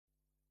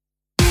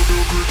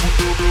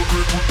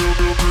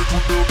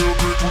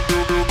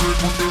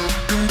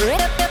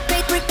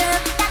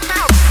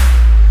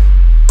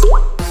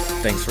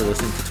Thanks for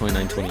listening to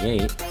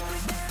 2928.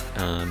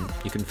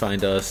 You can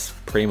find us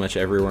pretty much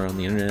everywhere on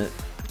the internet.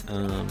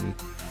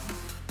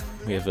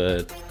 We have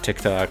a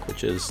TikTok,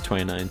 which is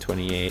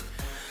 2928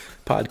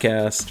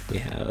 podcast. We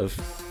have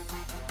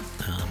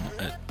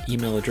an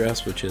email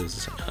address, which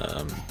is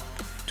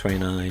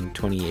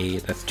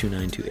 2928, that's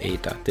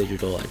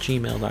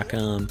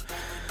 2928.digital@gmail.com.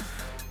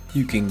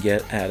 You can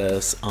get at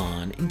us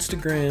on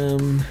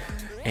Instagram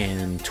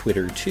and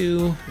Twitter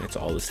too. It's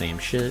all the same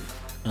shit.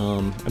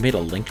 I made a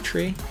link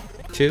tree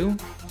too,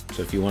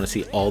 so if you want to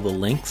see all the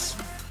links,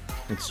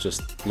 it's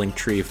just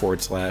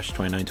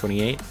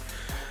linktree/2928,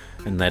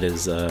 and that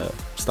is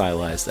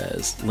stylized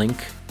as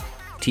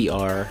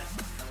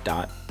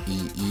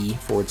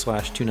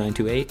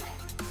linktr.ee/2928.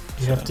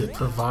 You have to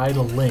provide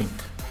a link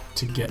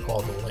to get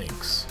all the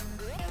links.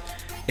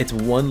 It's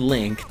one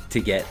link to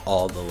get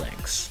all the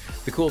links.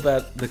 The cool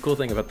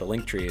thing about the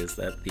link tree is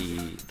that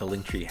the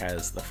link tree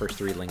has the first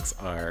three links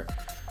are.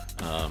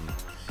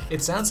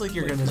 It sounds like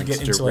you're going to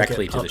get into like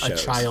a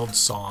child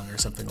song or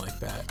something like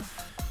that.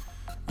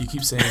 You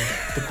keep saying,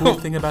 the cool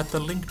thing about the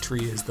link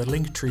tree is the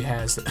link tree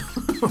has...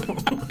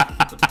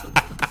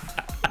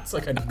 It's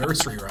like a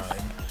nursery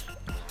rhyme.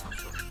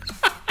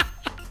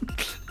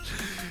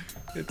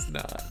 It's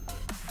not.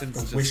 It's a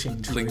just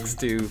wishing tree. Links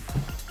to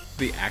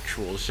the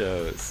actual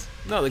shows.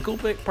 No, the cool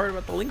part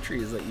about the link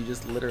tree is that you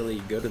just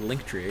literally go to the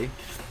link tree,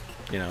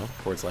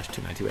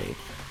 /2928,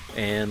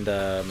 and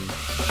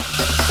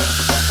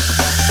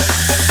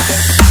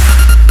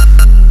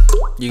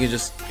you can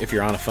just, if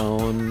you're on a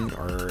phone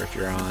or if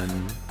you're on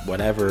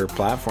whatever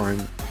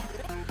platform,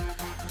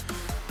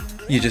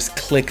 you just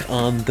click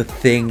on the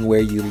thing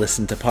where you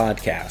listen to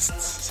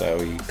podcasts.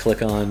 So you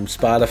click on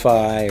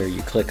Spotify, or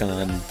you click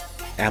on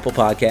Apple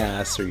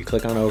Podcasts, or you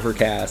click on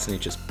Overcast, and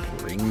it just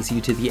brings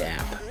you to the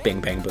app. Bing,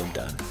 bang, boom,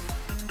 done.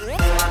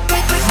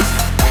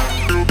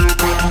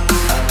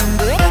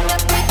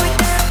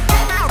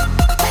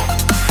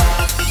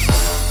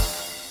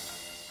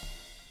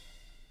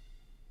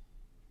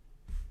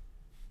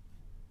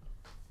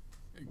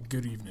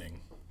 Good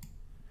evening.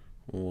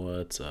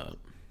 What's up?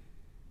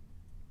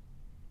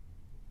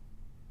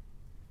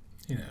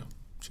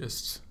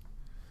 Just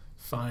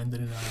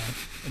finding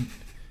an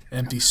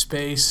empty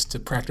space to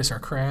practice our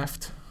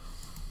craft.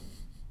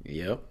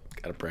 Yep,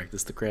 gotta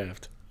practice the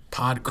craft.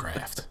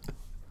 Podcraft.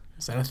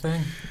 Is that a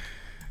thing?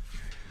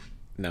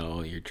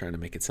 No, you're trying to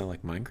make it sound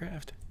like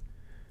Minecraft?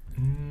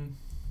 I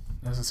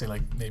was gonna say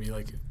maybe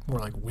more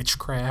like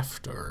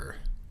witchcraft or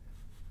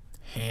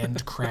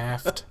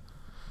handcraft.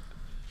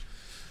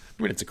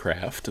 I mean, it's a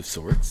craft of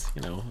sorts,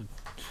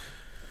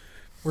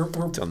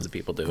 Tons of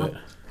people do it.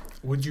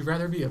 Would you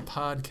rather be a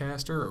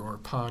podcaster or a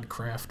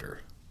podcrafter?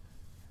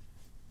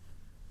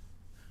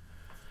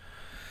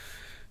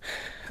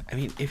 I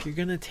mean, if you're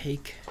gonna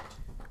take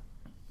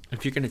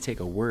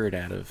a word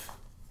out of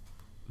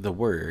the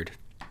word,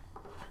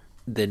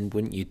 then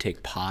wouldn't you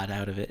take pod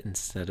out of it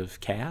instead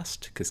of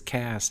cast? Because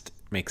cast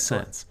makes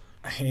sense.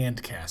 A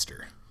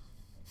handcaster.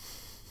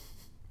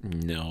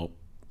 No,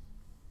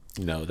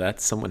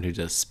 that's someone who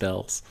does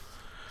spells.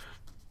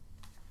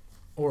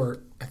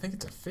 Or I think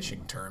it's a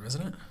fishing term,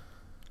 isn't it?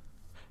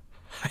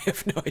 I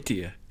have no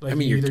idea. Like, I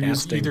mean, you're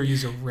casting. Either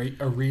use a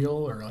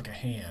reel or like a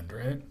hand,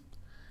 right?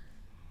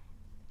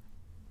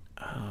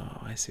 Oh,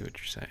 I see what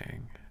you're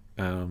saying.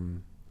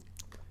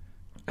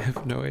 I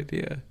have no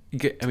idea.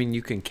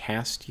 You can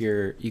cast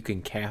your line.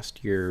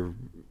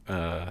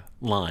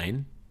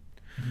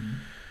 Mm-hmm.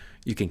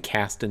 You can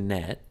cast a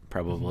net,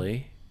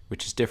 probably,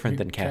 which is different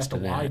than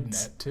castanets. Cast a wide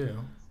net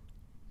too.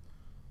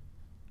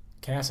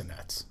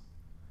 Castanets.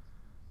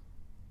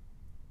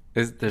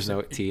 There's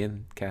no T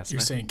in castanet?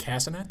 You're saying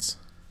castanets?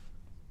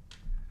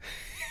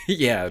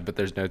 Yeah, but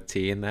there's no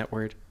T in that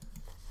word.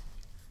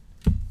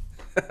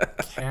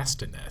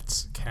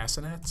 Castanets.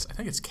 Castanets? I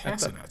think it's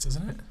castanets,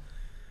 isn't it?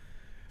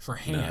 For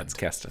hand. No, it's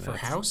castanets. For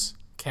house?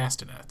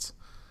 Castanets.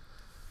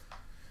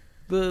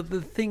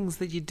 The things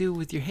that you do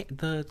with your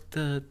hand.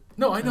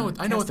 No, I know what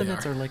they are.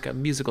 Castanets are like a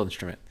musical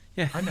instrument.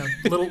 Yeah. I know.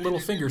 Little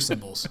finger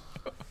cymbals.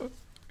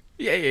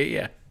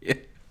 Yeah.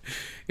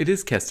 It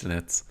is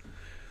castanets.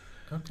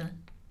 Okay.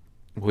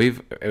 We're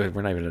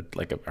not even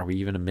are we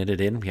even a minute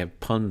in? We have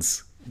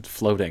puns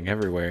floating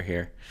everywhere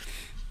here.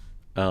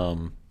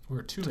 We're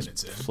 2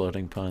 minutes in.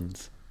 Floating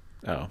puns.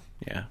 Oh,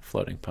 yeah,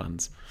 floating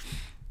puns.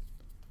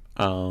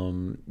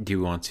 Do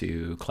you want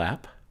to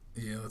clap?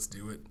 Yeah, let's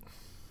do it.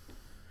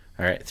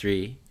 All right,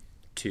 3,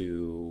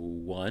 2,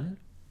 1.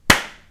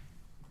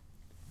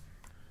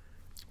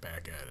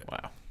 Back at it.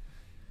 Wow.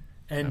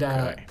 And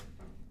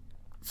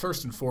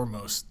first and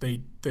foremost,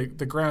 the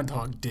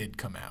groundhog did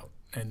come out.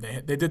 And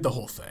they did the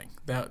whole thing.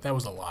 That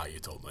was a lie you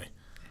told me.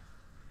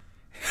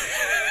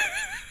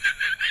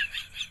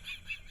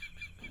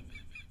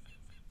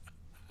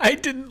 I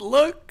didn't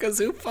look, because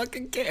who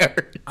fucking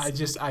cares? I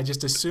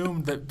just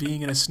assumed that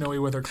being in a snowy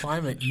weather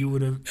climate, you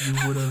would have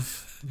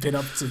been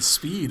up to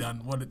speed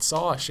on what it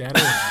saw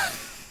shadowing.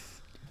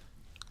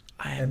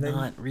 I'm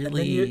not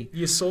really. And then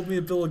you sold me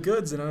a bill of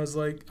goods, and I was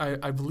like,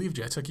 I believed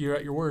you. I took you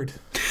at your word.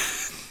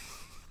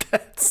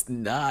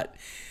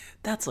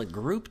 That's a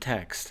group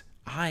text.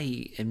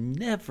 I'm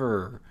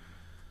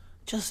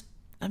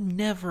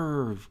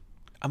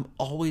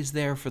always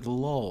there for the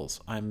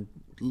lulls.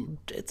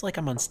 It's like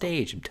I'm on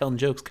stage. I'm telling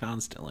jokes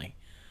constantly.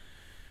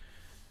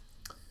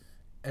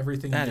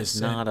 Everything that is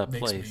not a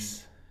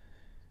place.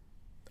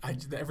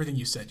 Everything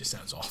you said just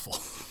sounds awful.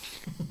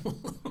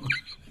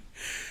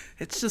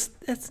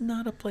 It's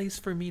not a place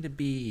for me to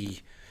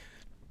be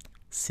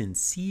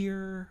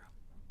sincere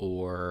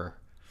or.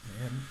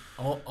 Man,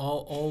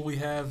 all we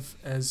have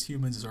as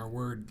humans is our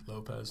word,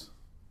 Lopez.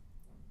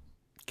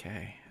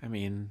 Okay, I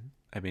mean,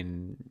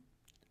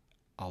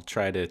 I'll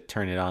try to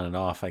turn it on and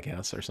off, I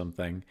guess, or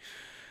something.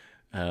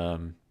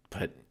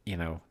 But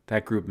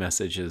that group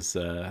message is,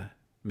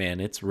 man,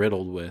 it's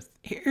riddled with.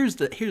 Here's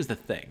the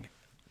thing.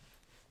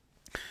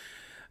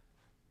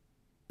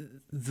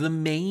 The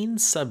main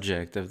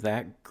subject of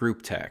that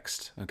group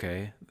text,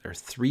 okay, there are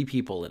 3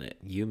 people in it,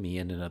 you, me,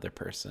 and another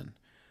person.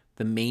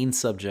 The main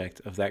subject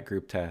of that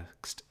group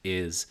text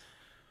is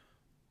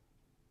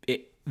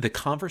the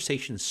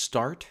conversations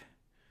start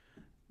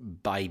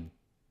by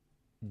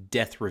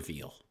death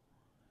reveal.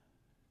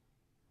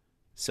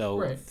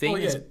 So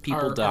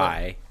people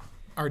die.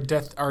 Our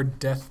death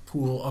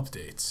pool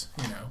updates,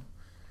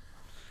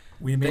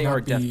 They are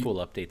death pool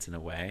updates in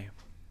a way.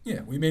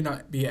 Yeah, we may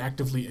not be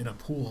actively in a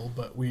pool,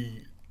 but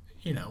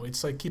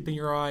it's like keeping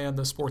your eye on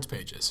the sports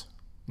pages.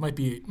 Might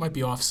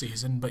be off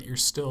season, but you're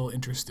still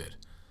interested.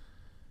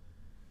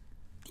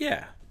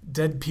 Yeah.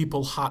 Dead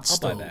people hot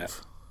stove. I'll buy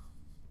that.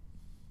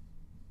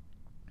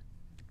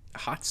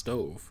 Hot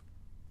stove?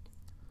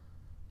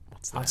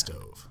 What's that? Hot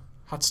stove.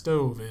 Hot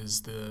stove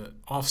is the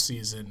off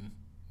season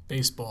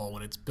baseball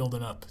when it's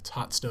building up. It's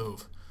hot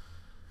stove.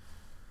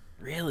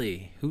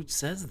 Really? Who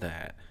says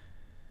that?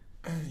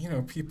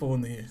 People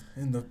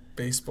in the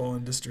baseball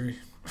industry.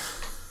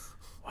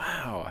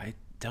 Wow, I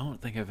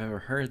don't think I've ever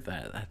heard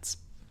that. That's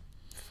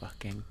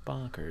fucking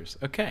bonkers.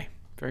 Okay,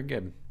 very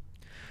good.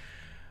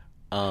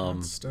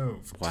 Hot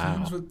stove.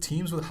 Wow.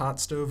 Teams with hot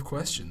stove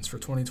questions for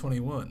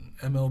 2021.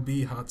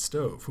 MLB hot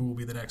stove. Who will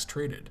be the next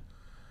traded?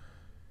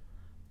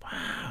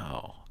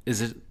 Wow.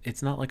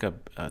 It's not like a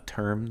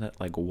term that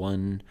like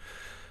one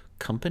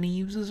company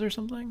uses or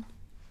something?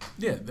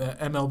 Yeah, the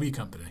MLB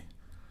company.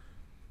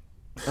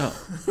 Oh,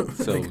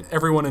 so like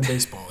everyone in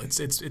baseball.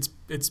 It's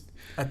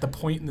at the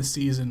point in the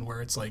season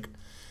where it's like,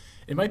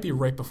 it might be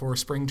right before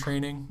spring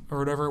training or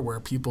whatever, where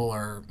people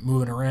are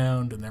moving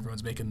around and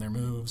everyone's making their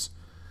moves.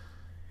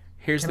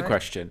 Here's the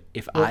question: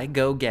 if I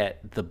go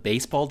get the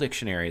baseball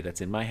dictionary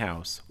that's in my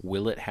house,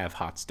 will it have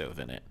hot stove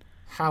in it?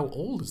 How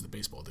old is the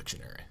baseball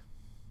dictionary?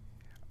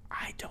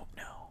 I don't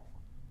know.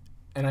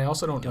 And I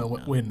also don't know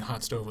when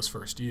hot stove was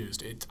first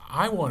used.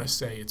 I want to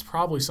say it's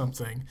probably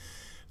something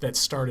that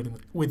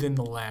started within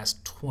the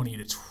last 20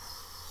 to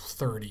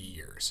 30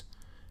 years.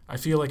 I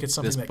feel like it's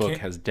something this book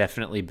has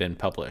definitely been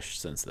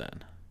published since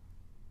then.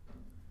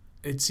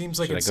 It seems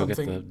like it's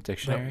something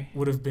that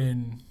would have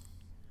been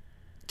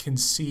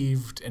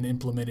conceived and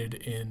implemented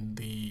in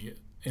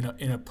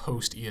a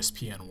post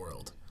ESPN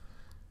world.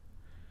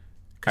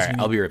 All right,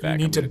 I'll be right back.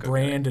 You need to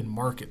brand and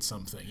market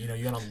something. You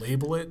got to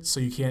label it so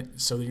that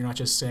you're not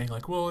just saying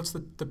like, well, it's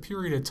the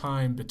period of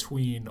time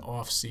between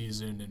off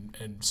season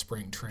and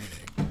spring training.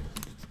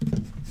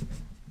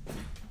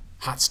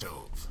 Hot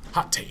stove.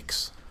 Hot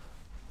takes.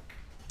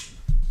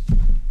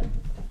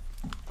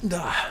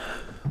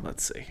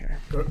 Let's see here.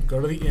 Go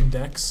to the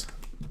index.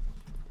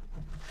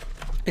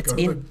 It's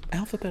in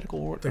alphabetical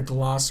order. The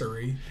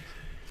glossary.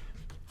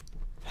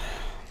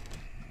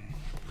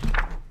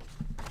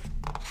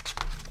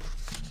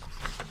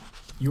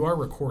 You are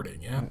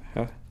recording, yeah?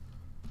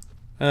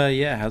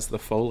 Yeah, how's the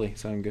Foley?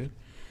 Sound good?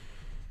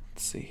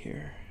 Let's see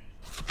here.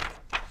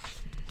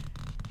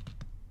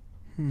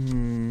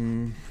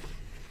 I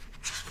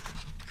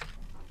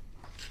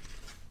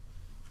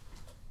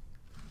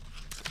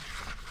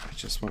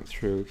just went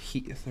through.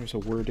 There's a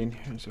word in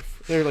here.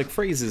 There are like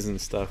phrases and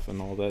stuff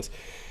and all this.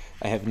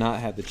 I have not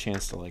had the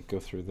chance to like go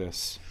through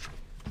this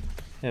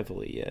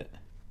heavily yet.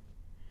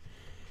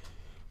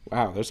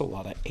 Wow, there's a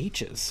lot of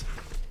H's.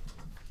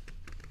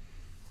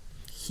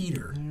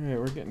 Heater. All right,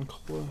 we're getting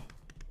close.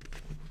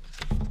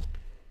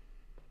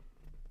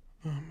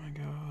 Oh my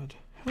God.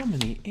 How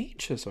many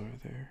H's are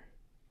there?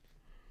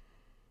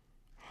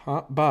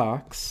 Hot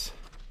box.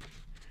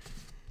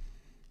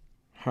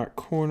 Hot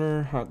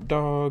corner. Hot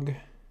dog.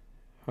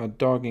 Hot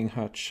dogging.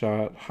 Hot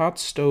shot. Hot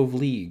stove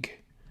league.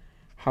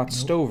 Hot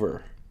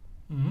stover.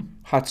 Mm-hmm.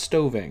 Hot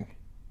stoving.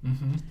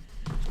 Mm-hmm.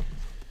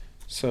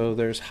 So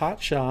there's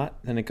hot shot,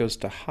 then it goes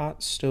to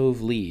hot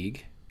stove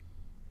league,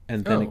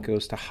 and then it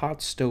goes to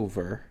hot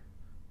stover,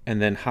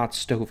 and then hot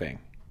stoving.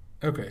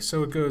 Okay,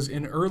 so it goes,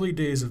 in early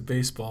days of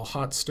baseball,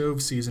 hot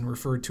stove season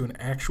referred to an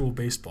actual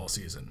baseball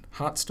season.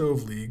 Hot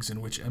stove leagues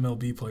in which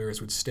MLB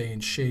players would stay in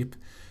shape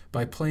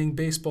by playing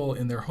baseball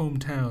in their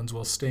hometowns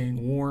while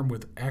staying warm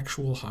with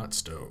actual hot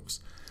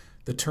stoves.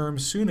 The term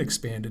soon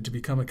expanded to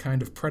become a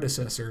kind of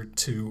predecessor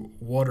to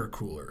water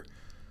cooler.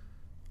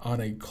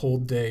 On a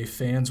cold day,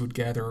 fans would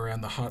gather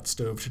around the hot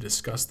stove to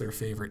discuss their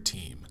favorite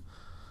team.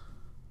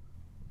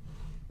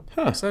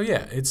 Huh. So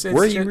yeah, it's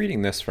Where are you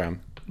reading this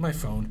from? My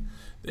phone.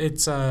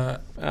 It's Oh.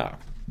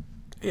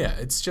 yeah,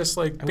 it's just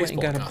like I went and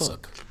baseball got a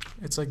gossip. book.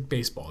 It's like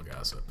baseball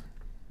gossip.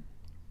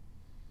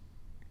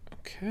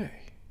 Okay.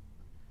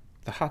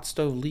 The Hot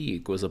Stove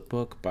League was a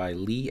book by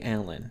Lee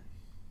Allen.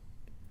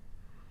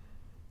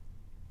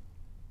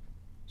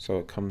 So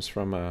it comes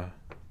from a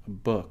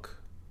book.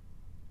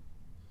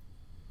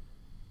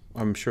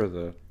 I'm sure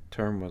the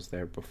term was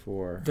there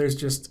before. There's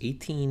just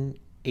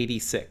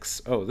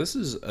 1886. Oh, this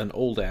is an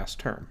old-ass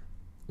term.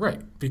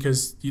 right,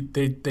 because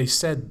they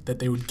said that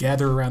they would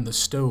gather around the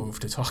stove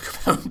to talk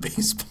about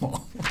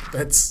baseball.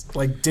 That's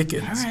like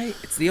Dickens. All right,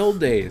 it's the old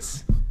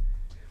days.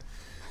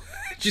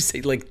 Did you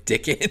say like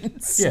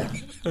Dickens? Yeah,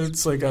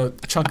 it's like a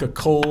chunk of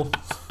coal.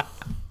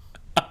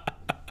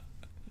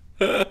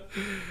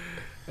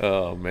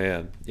 Oh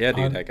man, yeah,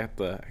 dude. I got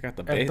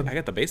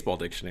the baseball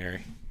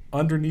dictionary.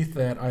 Underneath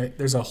that,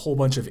 there's a whole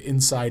bunch of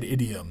inside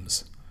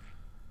idioms,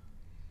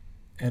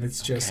 and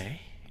it's just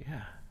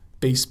yeah,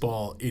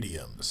 baseball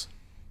idioms.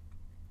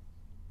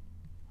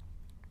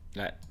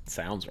 That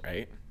sounds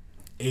right.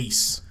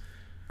 Ace,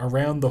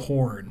 around the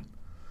horn,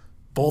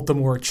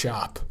 Baltimore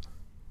chop,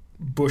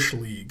 bush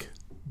league,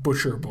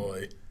 butcher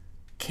boy,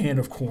 can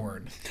of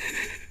corn,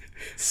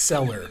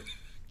 cellar,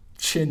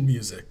 chin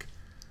music,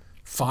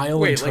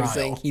 file and trial. Like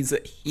saying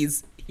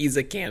he's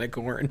a can of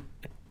corn.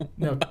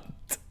 No,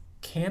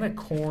 can of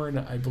corn,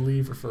 I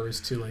believe,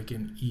 refers to like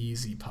an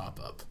easy pop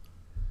up.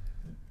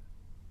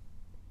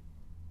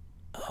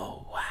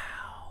 Oh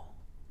wow,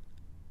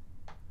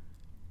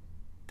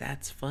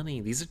 that's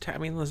funny. These are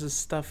this is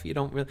stuff you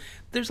don't really.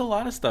 There's a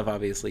lot of stuff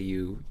obviously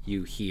you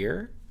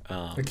hear.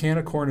 A can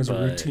of corn is a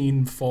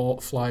routine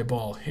fly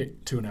ball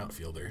hit to an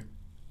outfielder.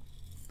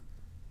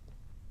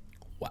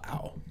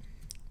 Wow,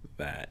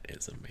 that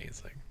is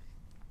amazing.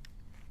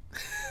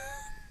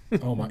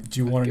 Oh my! Do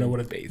you want to know what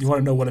you want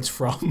to know what it's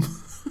from?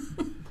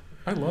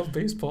 I love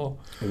baseball.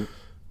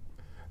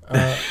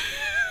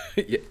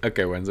 Yeah,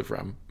 okay, when's it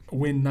from?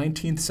 When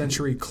 19th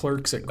century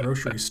clerks at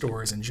grocery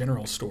stores and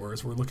general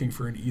stores were looking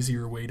for an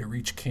easier way to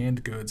reach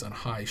canned goods on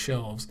high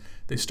shelves,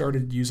 they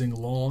started using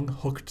long,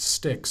 hooked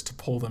sticks to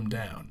pull them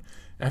down.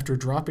 After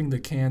dropping the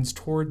cans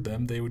toward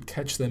them, they would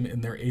catch them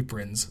in their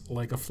aprons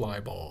like a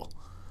fly ball.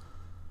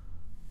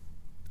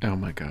 Oh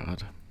my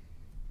god.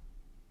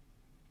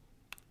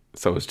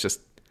 So it was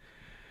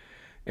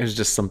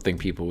just something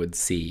people would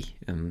see,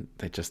 and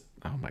they just,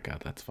 oh my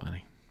god, that's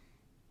funny.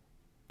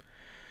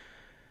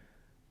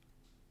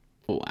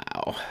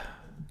 Wow.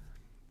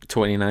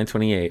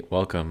 2928,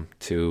 welcome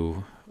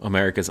to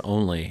America's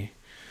only.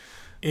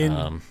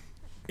 In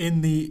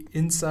the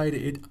inside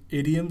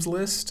idioms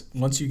list,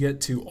 once you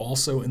get to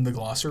also in the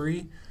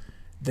glossary,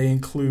 they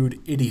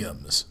include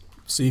idioms.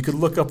 So you could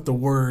look up the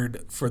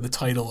word for the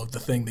title of the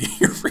thing that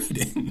you're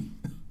reading.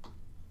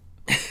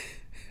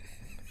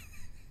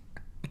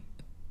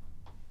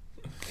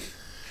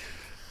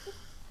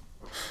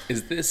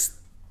 Is this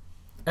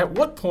At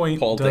what point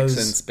Paul does...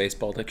 Dixon's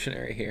baseball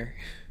dictionary here?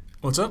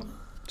 What's up?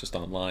 Just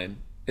online.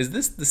 Is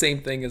this the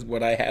same thing as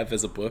what I have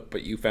as a book,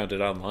 but you found it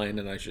online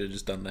and I should have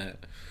just done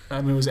that?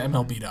 I mean, it was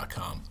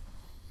MLB.com.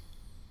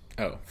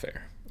 Oh,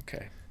 fair.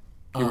 Okay.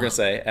 You were going to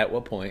say, at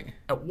what point?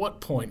 At what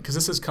point, because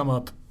this has come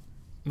up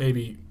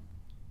maybe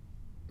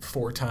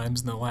 4 times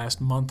in the last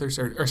month or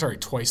sorry,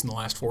 twice in the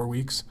last 4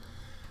 weeks.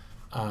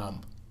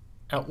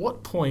 At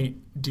what point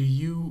do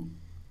you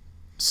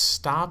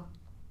stop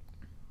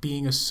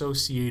being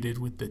associated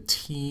with the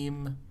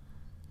team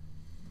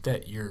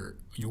that you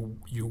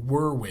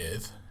were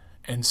with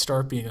and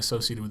start being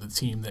associated with the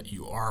team that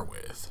you are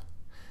with?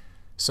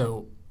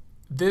 So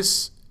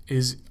this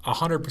is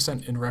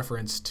 100% in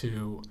reference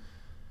to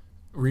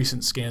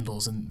recent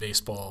scandals in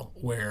baseball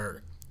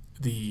where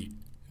the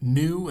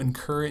new and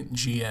current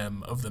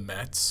GM of the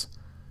Mets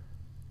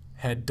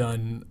had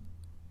done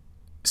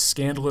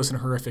scandalous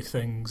and horrific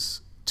things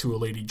to a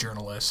lady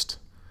journalist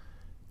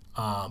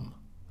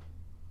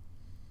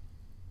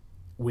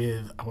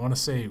with, I want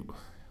to say,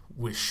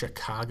 with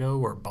Chicago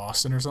or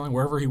Boston or something,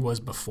 wherever he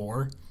was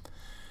before.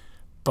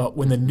 But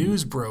when the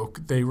news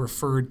broke, they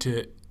referred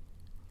to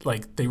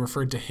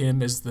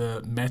him as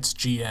the Mets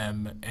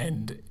GM,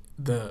 and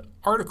the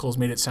articles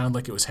made it sound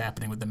like it was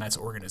happening with the Mets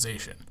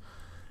organization.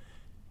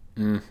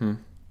 Mm-hmm.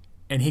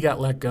 And he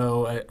got let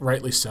go,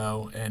 rightly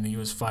so, and he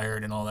was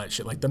fired and all that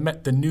shit. Like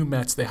the new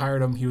Mets, they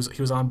hired him. He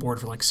was on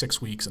board for like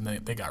 6 weeks, and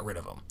they got rid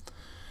of him.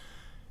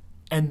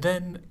 And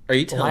then, are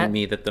you telling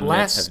me that the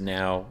Mets have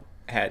now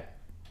had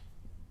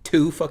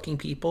 2 fucking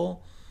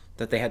people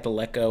that they had to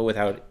let go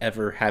without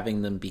ever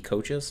having them be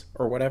coaches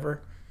or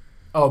whatever?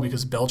 Oh,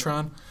 because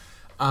Beltran.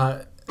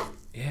 Yeah.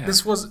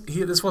 This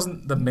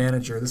wasn't the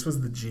manager. This was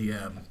the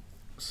GM.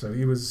 So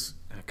he was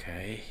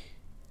okay.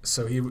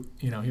 So he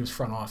was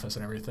front office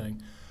and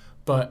everything,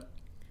 but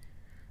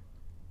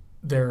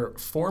their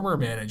former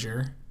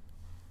manager,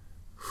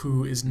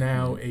 who is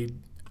now a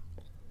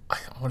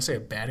I want to say a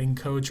batting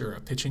coach or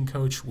a pitching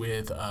coach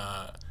with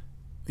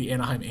the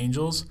Anaheim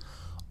Angels,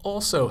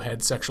 also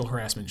had sexual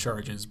harassment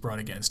charges brought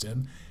against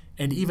him.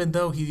 And even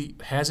though he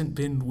hasn't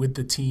been with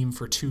the team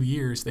for 2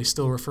 years, they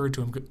still refer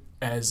to him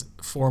as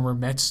former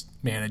Mets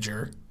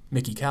manager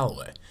Mickey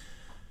Callaway.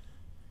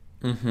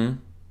 Mm-hmm.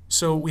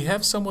 So we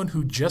have someone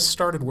who just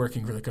started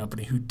working for the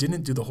company who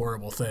didn't do the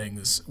horrible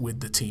things with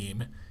the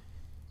team.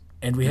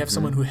 And we have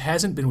someone who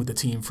hasn't been with the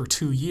team for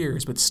 2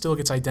 years but still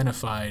gets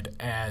identified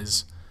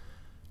as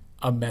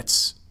a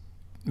Mets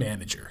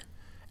manager.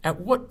 At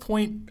what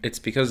point... It's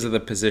because of the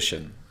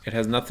position. It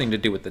has nothing to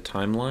do with the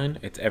timeline.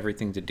 It's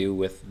everything to do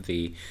with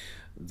the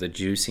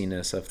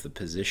juiciness of the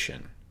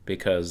position.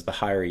 Because the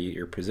higher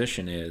your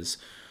position is,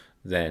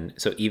 then...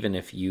 So even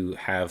if you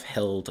have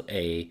held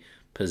a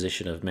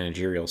position of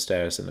managerial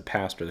status in the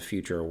past or the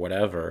future or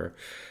whatever,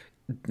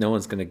 no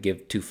one's going to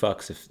give two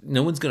fucks. If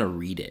no one's going to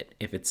read it.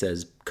 If it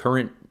says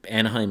current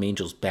Anaheim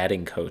Angels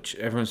batting coach,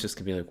 everyone's just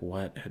going to be like,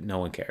 what? No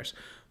one cares.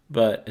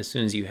 But as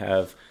soon as you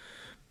have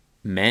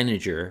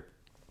manager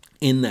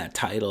in that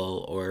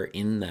title or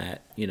in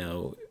that,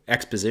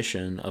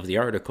 exposition of the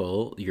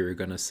article, you're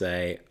going to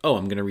say, oh,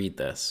 I'm going to read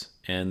this.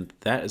 And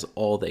that is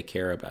all they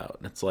care about.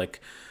 And it's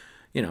like,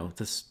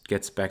 this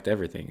gets back to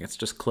everything. It's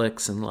just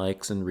clicks and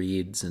likes and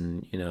reads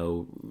and,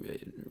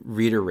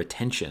 reader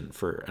retention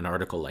for an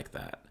article like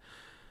that.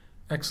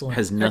 Excellent.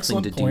 Has nothing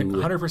Excellent to point. do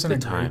with 100% the agree.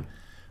 time.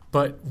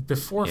 But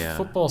before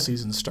football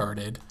season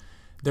started,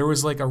 there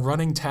was like a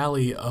running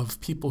tally of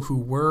people who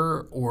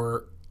were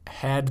or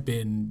had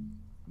been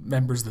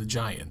members of the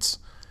Giants.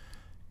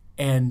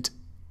 And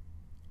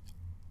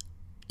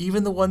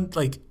even the one,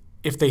 like,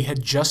 if they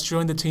had just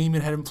joined the team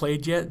and hadn't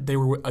played yet, they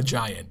were a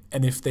Giant.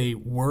 And if they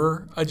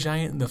were a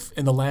Giant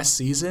in the last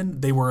season,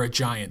 they were a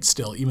Giant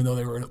still, even though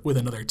they were with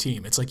another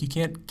team. It's like you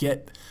can't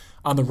get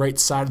on the right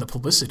side of the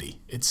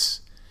publicity. It's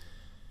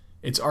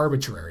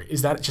arbitrary.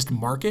 Is that just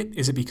market?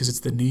 Is it because it's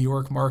the New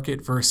York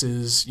market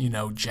versus,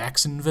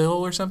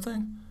 Jacksonville or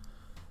something?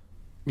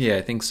 Yeah,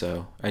 I think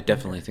so. I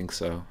definitely think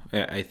so.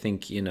 I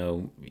think,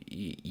 you're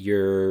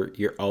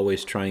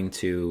always trying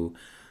to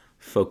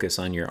focus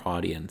on your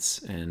audience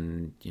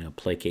and,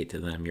 placate to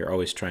them. You're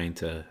always trying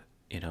to,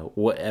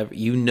 whatever,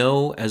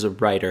 as a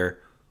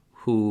writer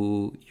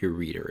who your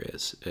reader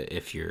is,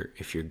 if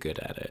you're good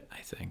at it,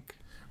 I think.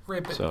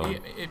 Right, but So,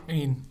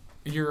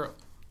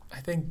 I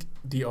think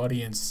the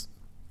audience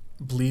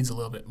bleeds a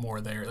little bit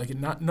more there. Like,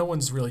 no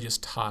one's really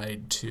just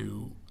tied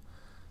to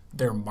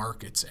their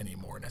markets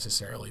anymore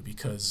necessarily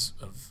because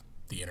of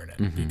the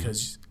internet.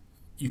 Because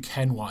you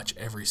can watch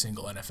every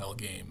single NFL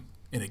game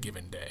in a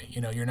given day.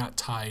 You're not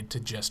tied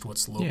to just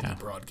what's locally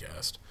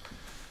broadcast.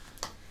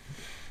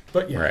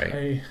 But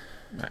right.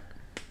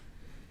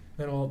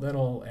 That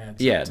all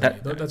adds. Yeah,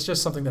 up to me. That's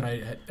just something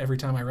that every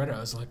time I read it, I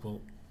was like,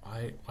 well,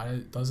 why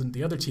doesn't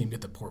the other team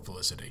get the poor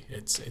publicity?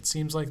 It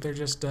seems like they're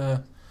just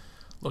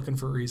looking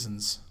for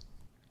reasons.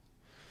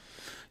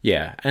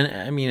 Yeah, and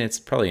I mean it's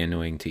probably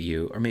annoying to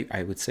you, or maybe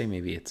I would say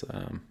maybe it's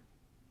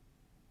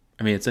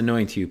it's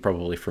annoying to you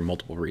probably for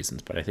multiple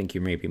reasons, but I think you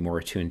may be more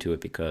attuned to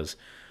it because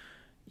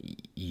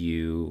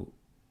you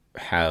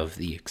have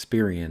the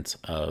experience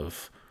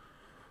of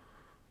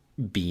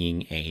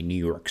being a New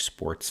York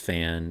sports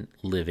fan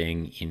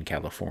living in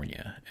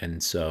California.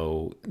 And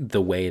so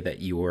the way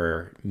that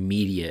your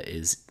media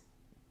is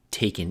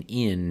taken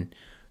in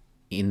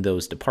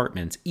those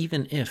departments,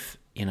 even if,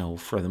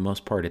 for the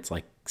most part, it's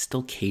like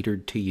still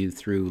catered to you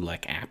through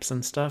like apps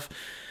and stuff,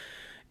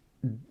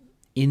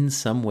 in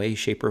some way,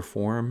 shape, or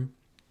form,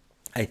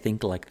 I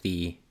think like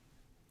the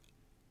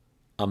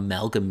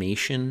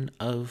amalgamation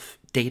of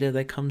data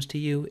that comes to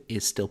you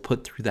is still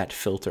put through that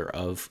filter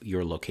of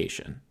your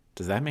location.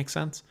 Does that make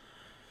sense?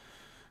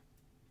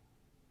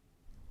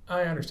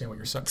 I understand what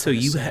you're saying. So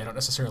I don't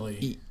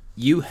necessarily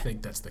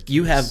think that's the case.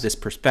 You have this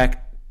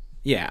perspective.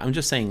 Yeah, I'm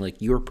just saying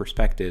like your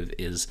perspective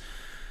is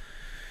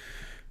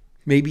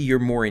maybe you're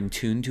more in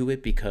tune to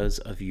it because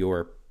of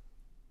your,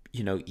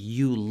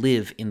 you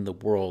live in the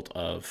world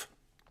of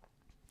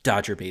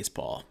Dodger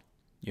baseball.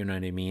 You know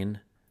what I mean?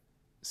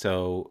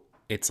 So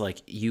it's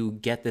like you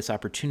get this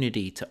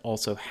opportunity to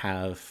also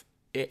have,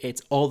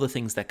 it's all the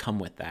things that come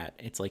with that.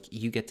 It's like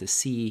you get to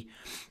see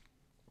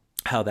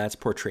how that's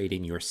portrayed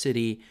in your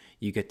city.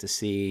 You get to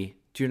see,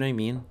 do you know what I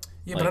mean?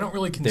 Yeah, but I don't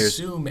really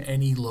consume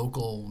any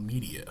local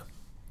media.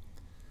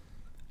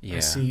 Yeah,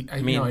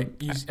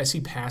 I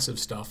see passive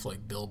stuff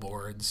like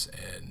billboards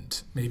and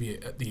maybe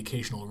the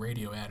occasional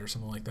radio ad or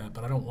something like that,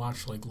 but I don't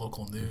watch like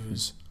local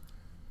news,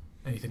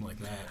 anything like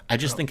that. I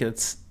just think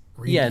it's,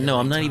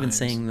 I'm not even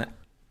saying that.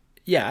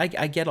 Yeah,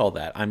 I get all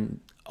that.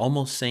 I'm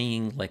almost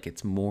saying like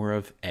it's more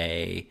of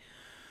a,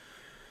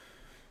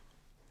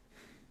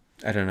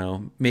 I don't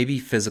know, maybe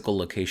physical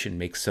location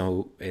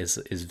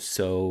is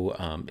so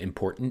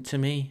important to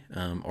me,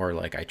 or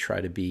like I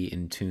try to be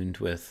in tuned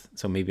with,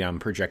 so maybe I'm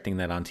projecting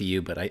that onto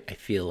you, but I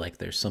feel like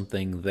there's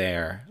something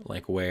there,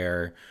 like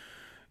where,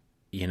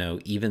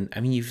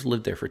 you've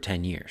lived there for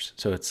 10 years,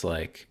 so it's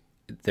like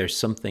there's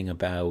something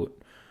about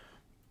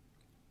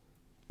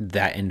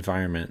that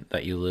environment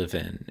that you live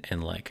in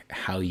and like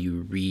how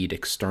you read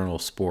external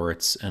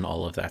sports and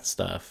all of that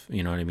stuff.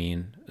 You know what I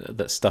mean?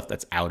 That stuff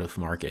that's out of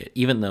market,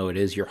 even though it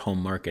is your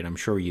home market. I'm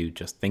sure you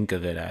just think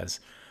of it as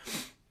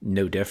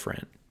no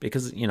different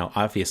because, you know,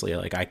 obviously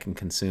like I can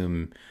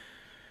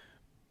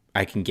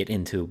get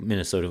into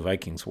Minnesota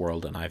Vikings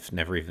world and I've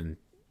never even,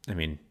 I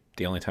mean,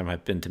 the only time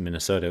I've been to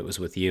Minnesota, it was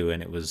with you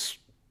and it was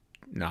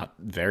not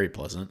very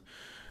pleasant.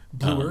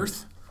 Blue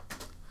Earth?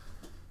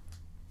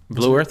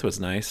 Blue Earth was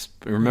nice.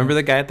 Remember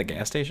the guy at the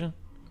gas station?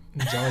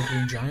 Jolly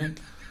Green Giant?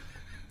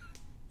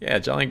 Yeah,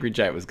 Jolly Green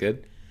Giant was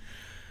good.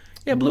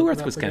 Yeah, Blue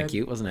Earth was kind of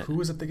cute, wasn't it? Who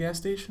was at the gas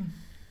station?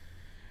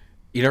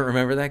 You don't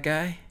remember that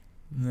guy?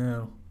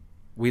 No.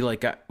 We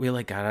got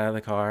out of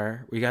the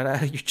car. We got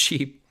out of your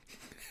Jeep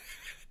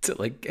to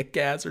like get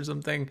gas or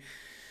something.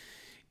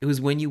 It was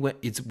when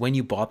it's when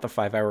you bought the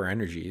 5-hour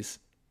energies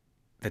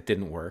that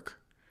didn't work.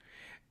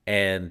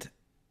 And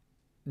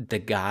the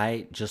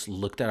guy just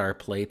looked at our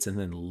plates and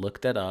then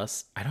looked at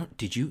us.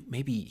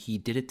 Maybe he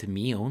did it to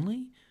me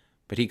only?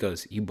 But he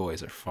goes, "You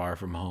boys are far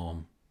from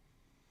home."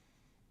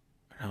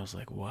 And I was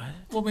like, what?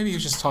 Well, maybe he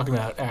was just talking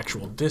about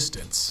actual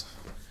distance.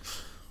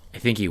 I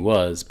think he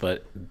was,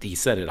 but he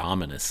said it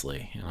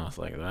ominously. And I was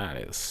like, that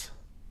is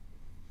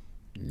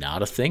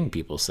not a thing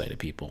people say to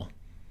people.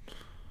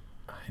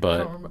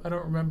 But I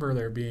don't remember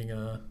there being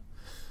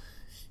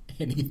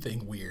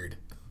anything weird.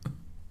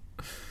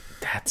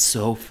 That's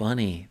so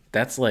funny.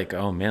 That's like,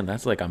 oh man,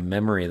 that's like a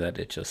memory that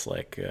it just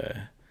like,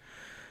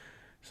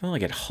 it's not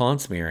like it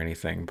haunts me or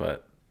anything,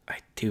 but I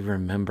do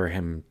remember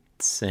him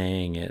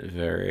saying it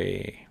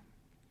very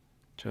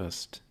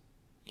just,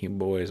 "You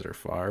boys are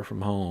far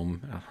from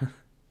home."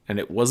 And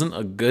it wasn't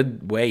a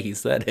good way he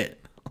said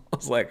it. I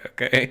was like,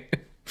 okay,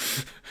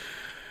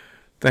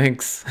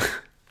 thanks.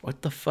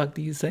 What the fuck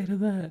do you say to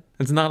that?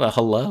 It's not a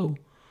hello.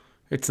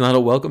 It's not a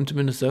welcome to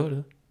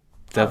Minnesota.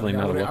 Definitely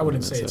not a welcome. I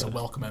wouldn't to say Minnesota. it's a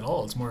welcome at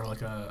all. It's more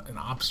like an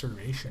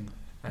observation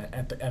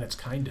at its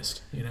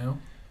kindest, you know?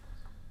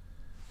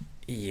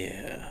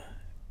 Yeah.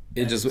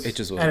 It just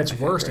wasn't at its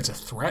my worst, favorite.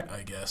 it's a threat,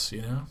 I guess,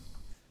 you know?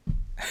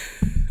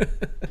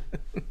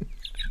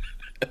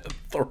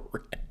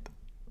 Threat.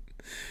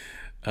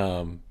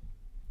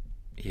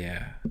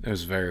 Yeah, it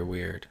was very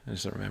weird. I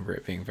just remember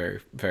it being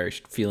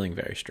feeling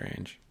very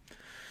strange.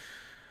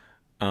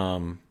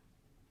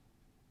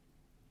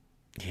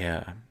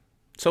 Yeah.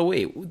 So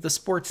wait, the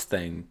sports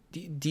thing.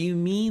 Do you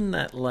mean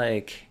that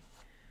like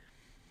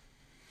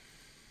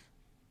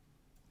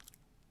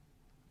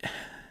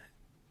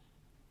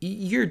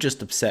you're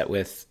just upset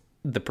with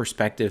the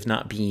perspective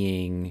not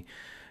being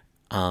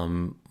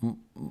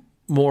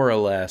more or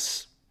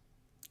less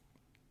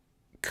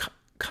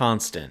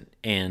constant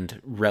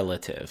and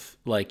relative?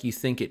 Like you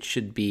think it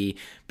should be,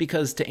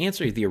 because to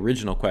answer the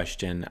original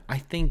question, I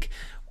think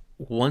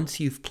once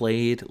you've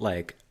played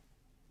like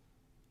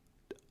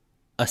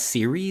a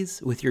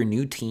series with your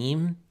new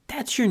team,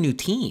 that's your new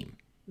team.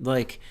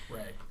 Like,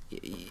 Right.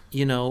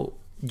 You know,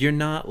 you're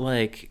not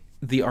like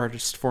the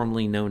artist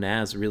formerly known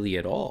as really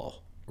at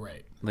all.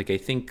 Right. Like I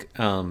think,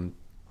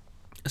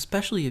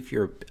 especially if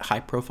you're a high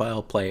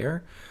profile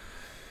player,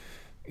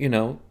 you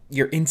know,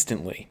 you're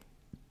instantly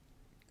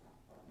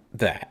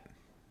that.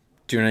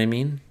 Do you know what I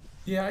mean?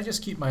 Yeah, I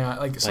just keep my eye.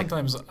 Like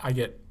sometimes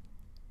I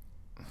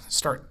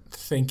start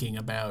thinking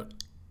about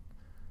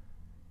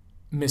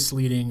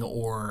misleading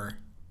or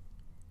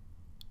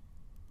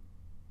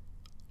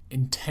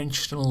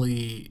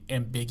intentionally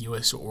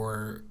ambiguous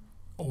or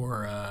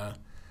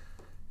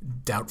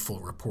doubtful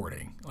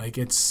reporting. Like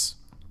it's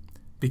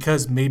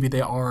because maybe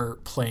they are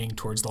playing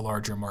towards the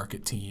larger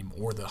market team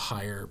or the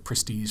higher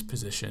prestige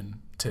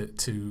position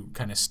to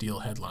kind of steal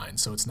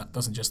headlines. So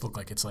doesn't just look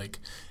like it's like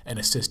an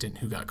assistant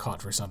who got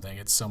caught for something.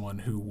 It's someone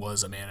who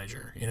was a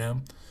manager, you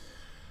know?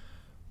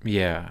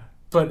 Yeah.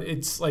 But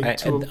it's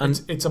like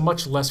it's a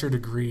much lesser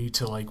degree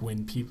to like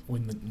when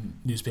the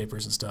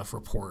newspapers and stuff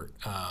report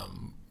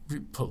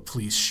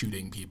police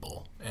shooting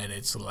people, and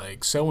it's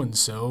like so and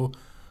so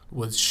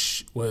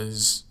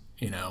was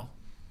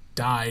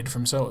died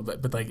from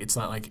but like it's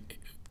not like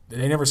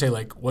they never say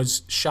like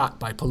was shot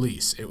by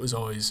police. It was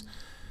always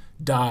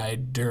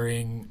died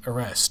during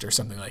arrest or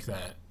something like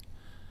that.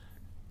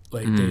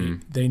 Like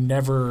they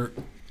never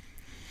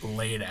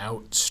lay it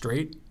out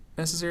straight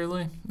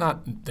necessarily.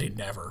 Not they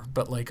never,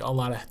 but like a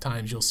lot of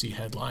times you'll see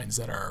headlines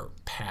that are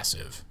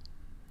passive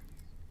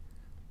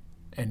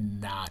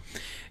and not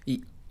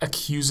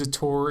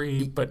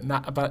accusatory, but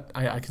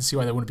I can see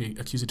why that wouldn't be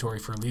accusatory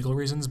for legal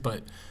reasons,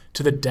 but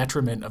to the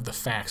detriment of the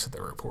facts that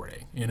they're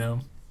reporting, you know?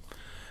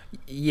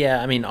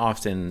 Yeah, I mean,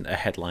 often a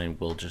headline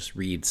will just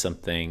read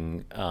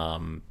something,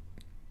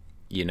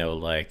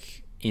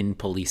 like in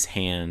police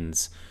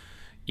hands,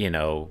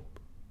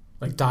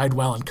 like died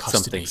while in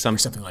custody,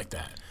 something like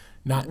that.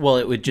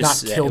 It would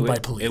just not killed by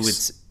police. It would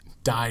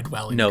died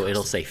while in custody. No,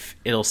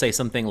 it'll say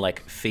something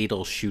like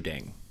fatal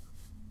shooting,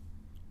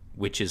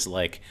 which is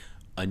like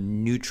a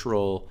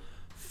neutral,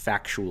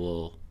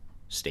 factual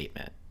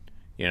statement.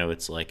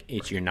 It's like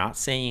you're not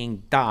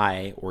saying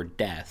die or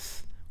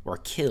death or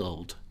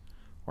killed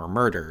or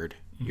murdered.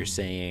 You're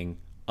saying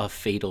a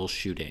fatal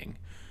shooting,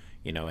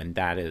 and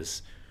that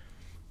is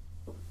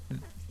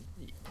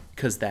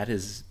because that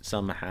is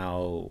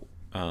somehow,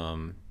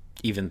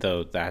 even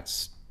though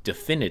that's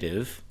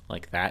definitive,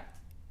 like that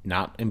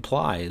not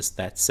implies,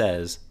 that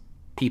says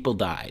people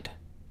died,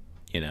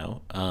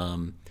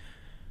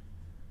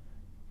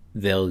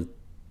 they'll,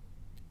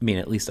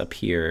 at least up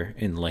here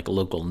in like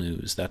local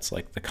news, that's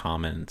like the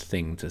common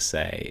thing to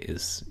say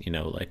is,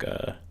 like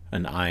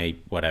an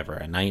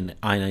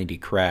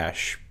I-90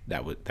 crash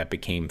that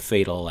became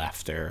fatal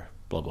after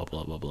blah, blah,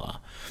 blah, blah, blah.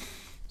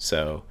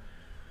 So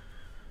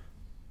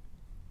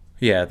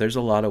yeah, there's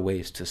a lot of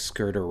ways to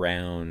skirt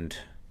around,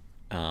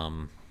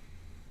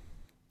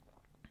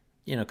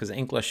 because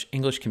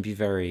English can be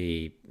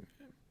very,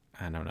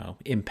 I don't know,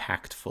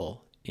 impactful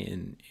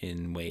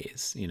in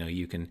ways.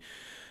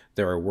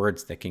 There are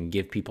words that can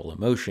give people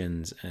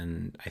emotions,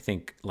 and I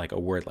think like a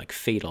word like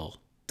fatal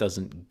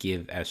doesn't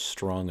give as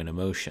strong an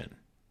emotion.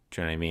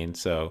 Do you know what I mean?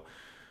 So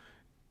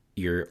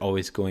you're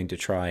always going to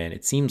try, and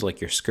it seems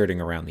like you're skirting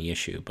around the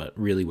issue, but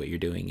really what you're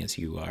doing is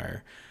you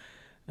are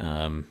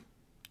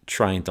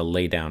trying to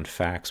lay down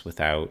facts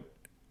without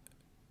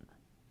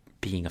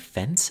being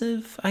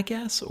offensive, I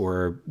guess,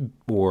 or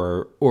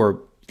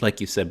like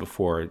you said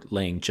before,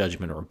 laying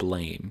judgment or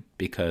blame,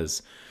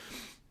 because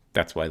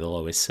that's why they'll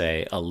always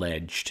say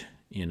alleged,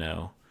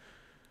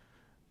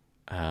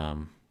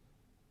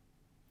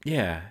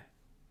 yeah.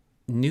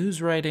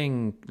 News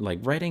writing, like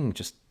writing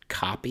just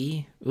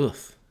copy, ugh,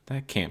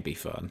 that can't be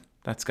fun.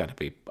 That's got to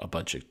be a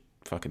bunch of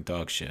fucking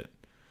dog shit.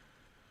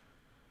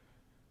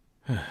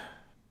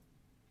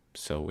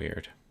 So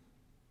weird.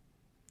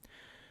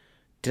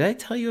 Did I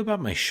tell you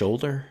about my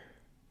shoulder?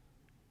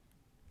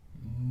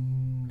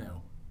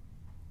 No.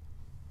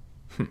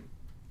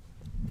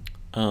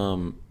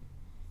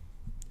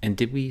 And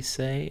did we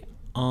say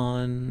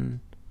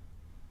on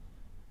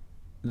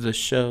the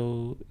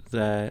show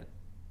that,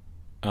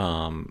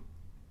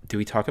 did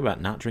we talk about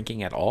not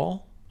drinking at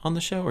all on the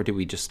show, or did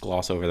we just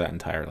gloss over that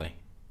entirely?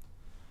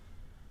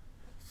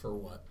 For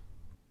what?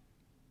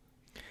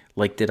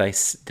 Like, did I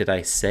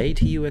say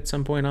to you at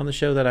some point on the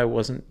show that I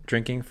wasn't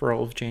drinking for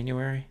all of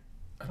January?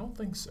 I don't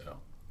think so.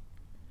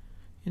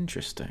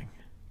 Interesting.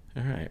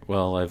 All right.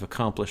 Well, I've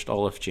accomplished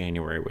all of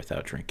January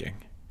without drinking.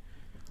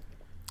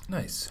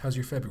 Nice. How's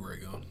your February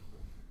going?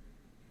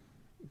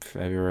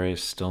 February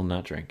is still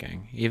not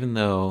drinking, even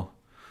though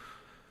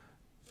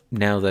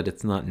now that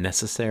it's not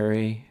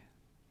necessary,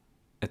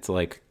 it's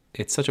like,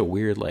 it's such a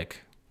weird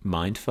like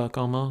mind fuck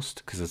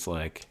almost, because it's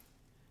like,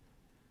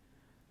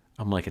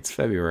 I'm like, it's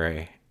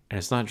February and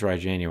it's not dry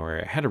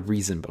January. I had a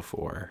reason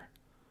before,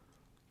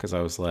 because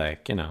I was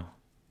like,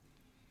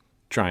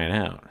 drying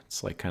out.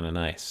 It's like kind of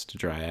nice to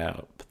dry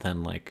out, but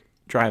then like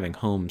driving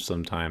home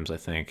sometimes I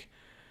think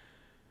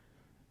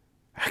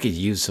I could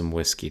use some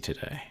whiskey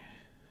today.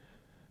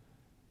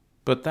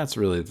 But that's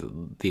really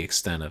the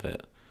extent of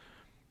it.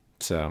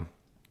 So,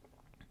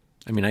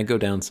 I go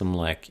down some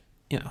like,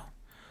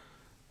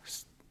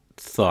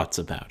 thoughts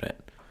about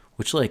it,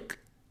 which like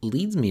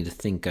leads me to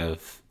think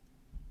of,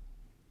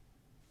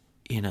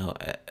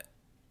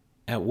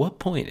 at what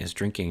point is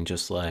drinking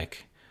just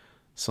like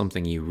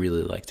something you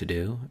really like to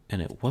do,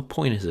 and at what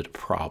point is it a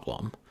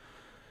problem?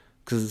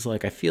 Because it's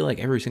like, I feel like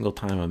every single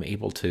time I'm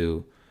able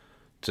to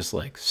just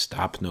like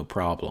stop, no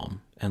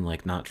problem, and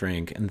like not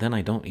drink, and then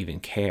I don't even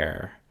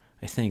care.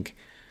 I think,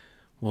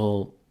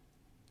 well,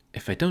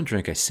 if I don't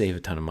drink, I save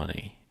a ton of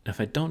money. And if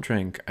I don't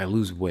drink, I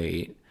lose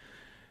weight.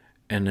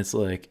 And it's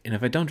like, and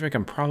if I don't drink,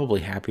 I'm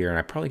probably happier and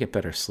I probably get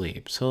better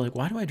sleep. So like,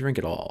 why do I drink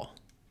at all?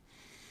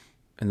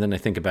 And then I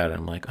think about it,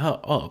 I'm like,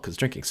 oh, because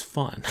drinking's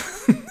fun.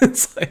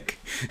 It's like,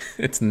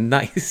 it's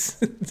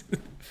nice.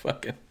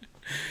 Fucking.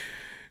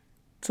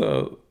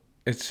 So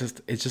it's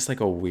just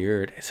like a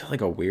weird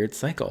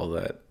cycle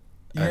that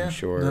I'm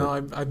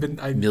sure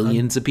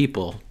millions of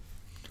people.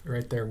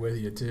 Right there with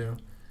you too.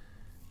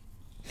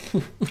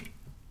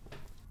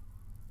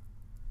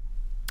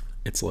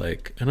 It's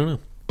like, I don't know.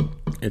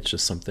 It's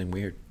just something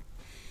weird.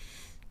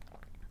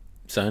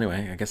 So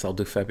anyway, I guess I'll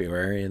do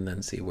February and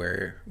then see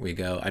where we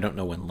go. I don't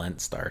know when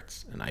Lent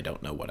starts, and I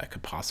don't know what I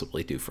could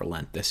possibly do for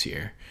Lent this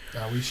year.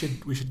 We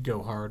should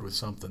go hard with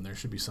something. There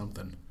should be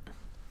something.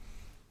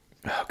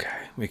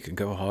 Okay, we could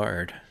go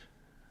hard.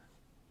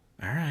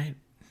 All right.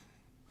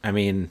 I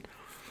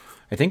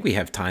think we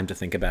have time to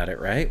think about it,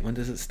 right? When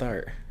does it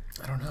start?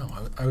 I don't know.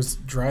 I was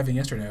driving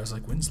yesterday. I was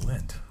like, when's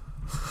Lent?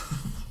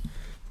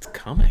 It's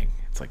coming.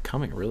 It's like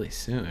coming really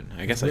soon.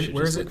 I guess I should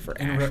just look for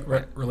Ash. Where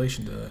is it in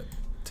relation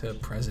to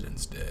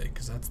President's Day?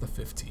 Because that's the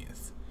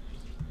 15th.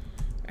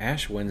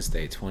 Ash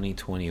Wednesday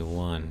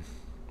 2021.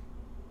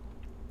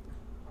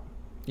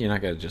 You're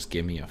not going to just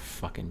give me a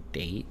fucking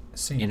date?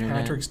 St.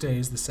 Patrick's Day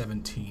is the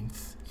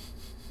 17th.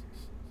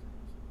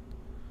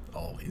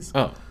 Always.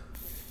 Oh.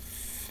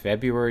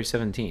 February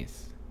 17th.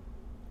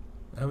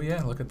 Oh,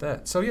 yeah, look at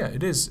that. So, yeah,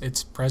 it is.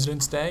 It's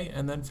President's Day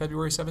and then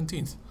February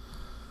 17th.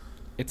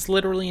 It's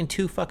literally in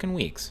 2 fucking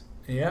weeks.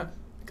 Yeah.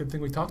 Good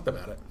thing we talked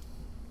about it.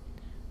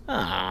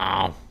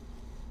 Oh.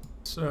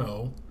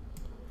 So,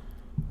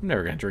 I'm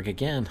never gonna drink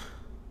again.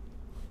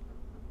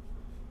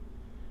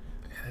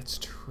 That's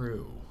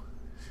true.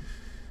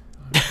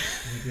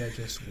 Maybe I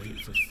just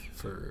wait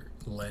for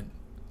Lent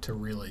to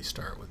really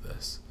start with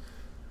this.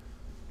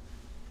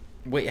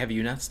 Wait, have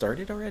you not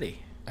started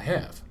already? I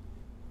have,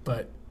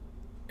 but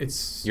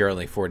it's You're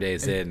only 4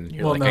 days in.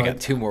 You're well, like, no, I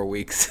got 2 more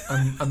weeks.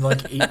 I'm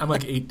like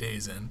 8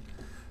 days in,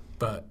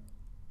 but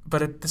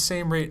at the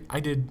same rate,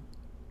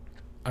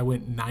 I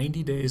went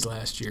 90 days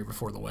last year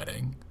before the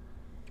wedding.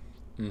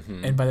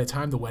 Mm-hmm. And by the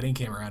time the wedding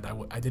came around,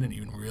 I didn't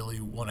even really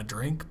want to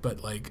drink,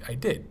 but like I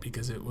did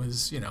because it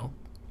was,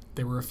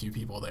 there were a few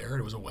people there.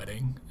 It was a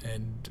wedding,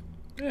 and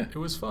it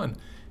was fun.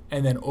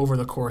 And then over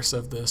the course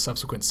of the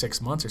subsequent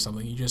 6 months or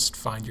something, you just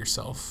find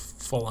yourself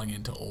falling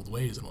into old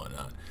ways and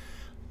whatnot.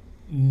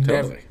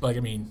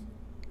 Totally.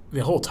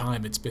 The whole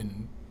time it's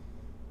been,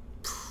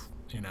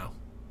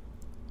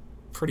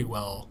 pretty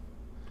well,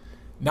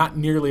 not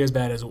nearly as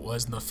bad as it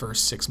was in the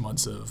first 6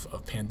 months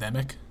of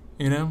pandemic,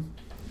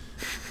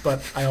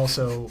 But I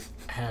also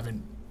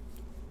haven't,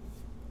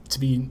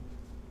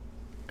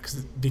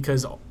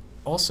 because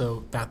also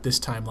about this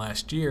time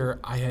last year,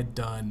 I had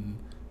done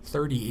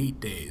 38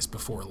 days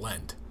before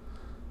Lent,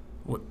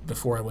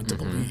 before I went to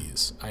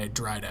Belize. I had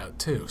dried out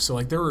too. So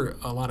like there were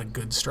a lot of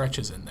good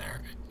stretches in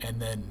there.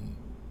 And then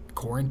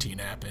quarantine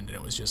happened and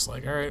it was just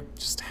like, all right,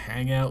 just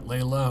hang out,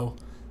 lay low.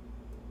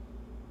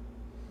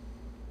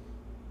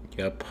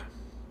 Yep.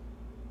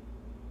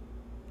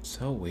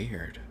 So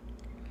weird.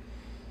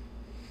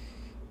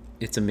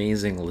 It's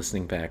amazing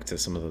listening back to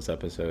some of those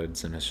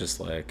episodes, and it's just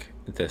like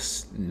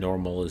this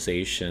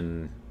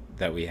normalization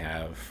that we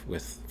have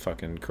with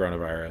fucking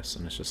coronavirus,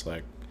 and it's just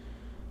like,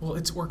 well,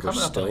 we're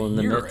coming up still on in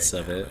the year midst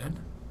right of now, it. man.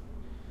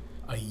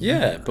 A year.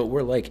 Yeah, but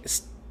we're like,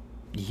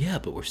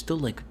 but we're still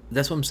like,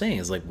 that's what I'm saying,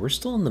 is like, we're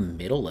still in the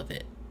middle of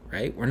it,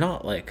 right? We're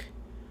not like,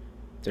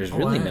 there's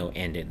really no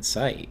end in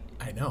sight.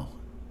 I know.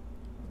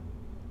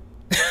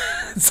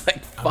 It's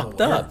like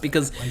fucked up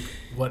because like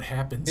what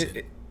happens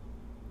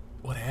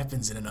what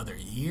happens in another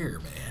year,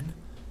 man?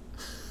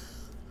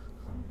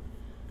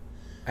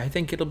 I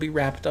think it'll be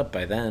wrapped up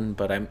by then,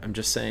 but I'm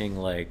just saying,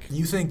 like,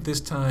 you think this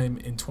time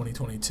in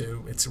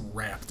 2022 it's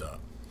wrapped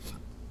up?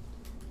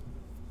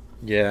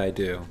 Yeah, I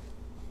do.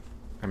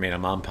 I mean,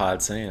 I'm on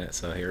pod saying it,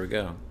 so here we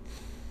go.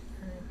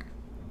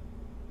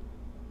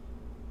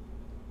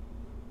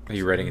 Are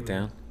you writing it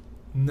down?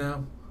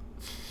 No.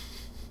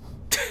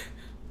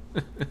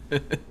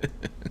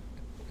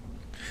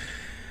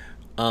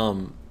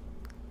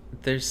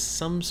 There's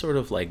some sort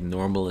of like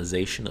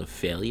normalization of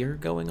failure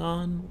going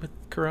on with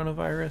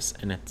coronavirus,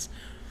 and it's...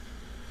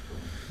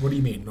 What do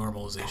you mean,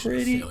 normalization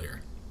of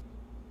failure?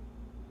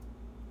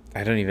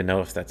 I don't even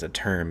know if that's a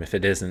term. If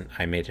it isn't,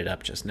 I made it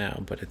up just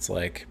now, but it's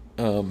like...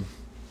 but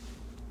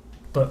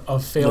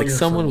of failure, like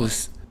someone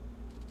was...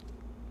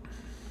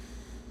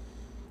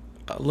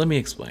 let me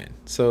explain.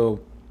 So,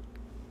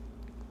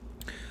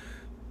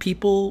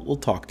 people will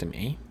talk to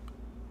me,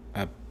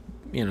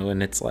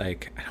 and it's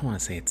like, I don't want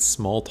to say it's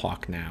small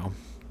talk now,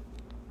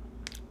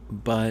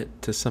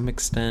 but to some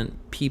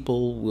extent,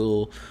 people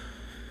will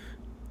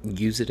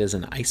use it as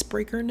an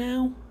icebreaker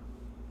now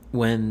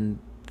when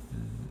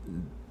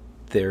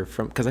they're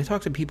from, because I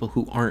talk to people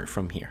who aren't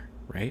from here,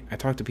 right? I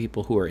talk to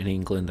people who are in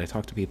England. I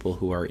talk to people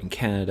who are in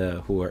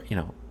Canada, who are,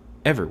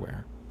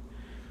 everywhere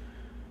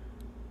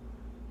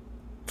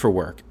for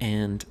work.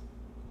 And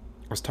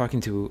I was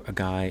talking to a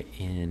guy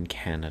in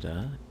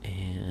Canada,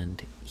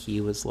 and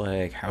he was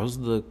like, how's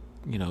the,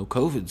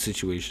 COVID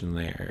situation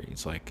there?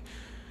 He's like,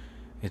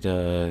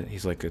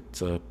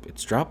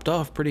 it's dropped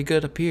off pretty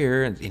good up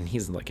here. And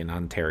he's like in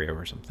Ontario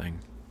or something.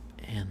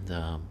 And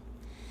I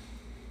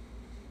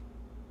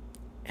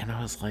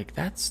was like,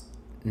 that's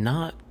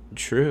not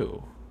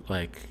true.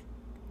 Like,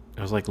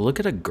 I was like, look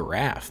at a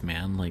graph,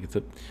 man. Like,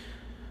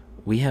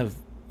 we have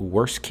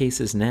worse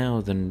cases now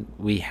than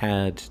we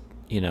had,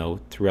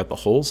 throughout the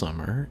whole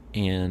summer,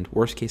 and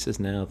worse cases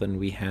now than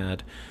we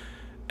had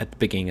at the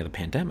beginning of the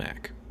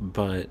pandemic.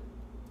 But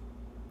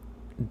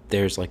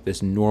there's like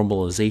this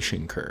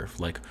normalization curve,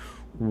 like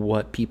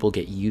what people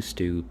get used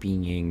to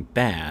being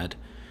bad,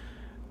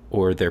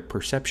 or their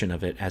perception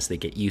of it as they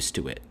get used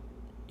to it,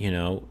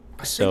 I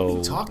think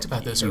we talked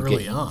about this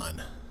early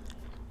on.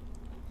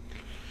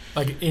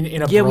 Like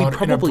in a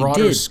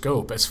broader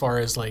scope, as far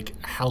as like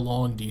how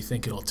long do you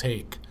think it'll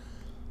take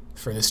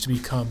for this to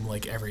become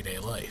like everyday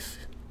life?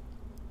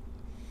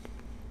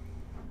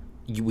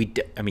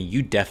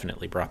 You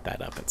definitely brought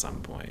that up at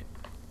some point,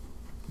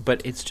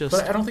 but it's just.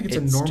 But I don't think it's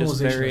a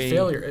normalization of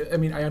failure. I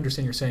mean, I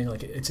understand you're saying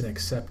like it's an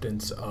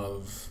acceptance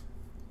of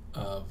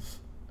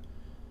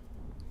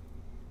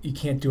you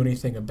can't do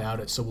anything about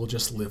it, so we'll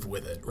just live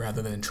with it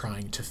rather than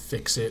trying to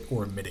fix it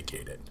or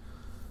mitigate it.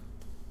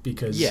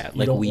 Because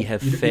we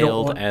have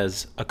failed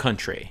as a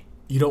country.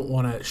 You don't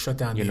want to shut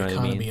down the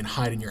economy and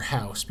hide in your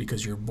house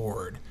because you're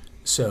bored.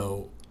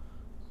 So,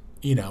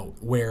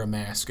 wear a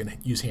mask and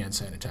use hand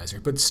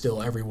sanitizer. But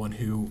still, everyone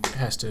who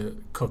has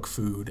to cook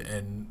food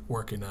and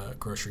work in a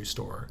grocery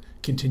store,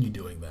 continue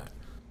doing that.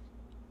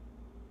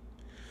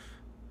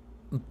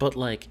 But,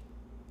 like,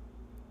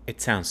 it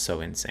sounds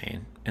so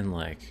insane. And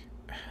like,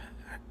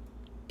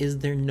 is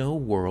there no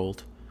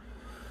world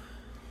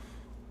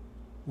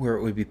where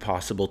it would be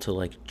possible to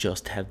like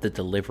just have the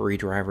delivery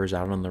drivers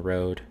out on the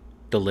road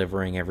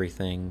delivering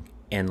everything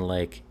and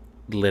like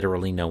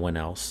literally no one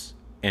else?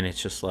 And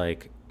it's just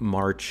like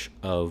March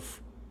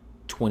of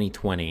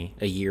 2020,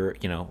 a year,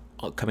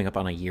 coming up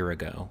on a year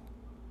ago.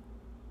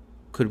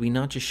 Could we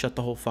not just shut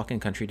the whole fucking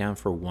country down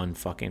for one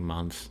fucking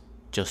month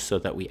just so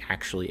that we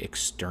actually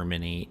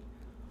exterminate?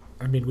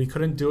 I mean, we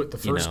couldn't do it the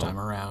first time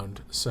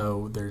around,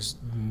 so there's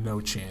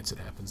no chance it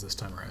happens this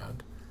time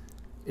around.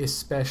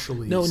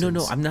 Especially No,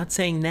 I'm not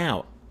saying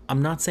now.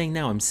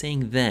 I'm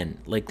saying then.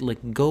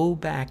 Like go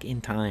back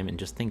in time and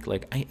just think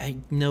like, I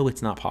know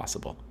it's not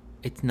possible.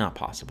 It's not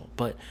possible.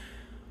 But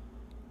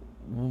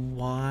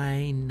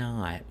why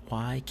not?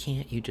 Why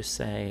can't you just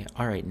say,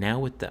 all right,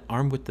 now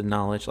armed with the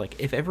knowledge, like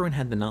if everyone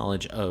had the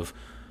knowledge of,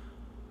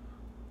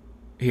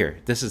 here,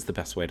 this is the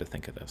best way to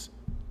think of this.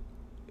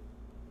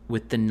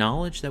 With the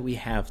knowledge that we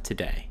have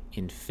today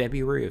in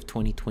February of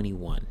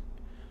 2021,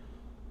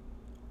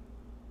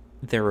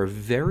 there are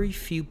very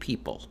few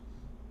people,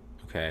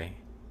 okay,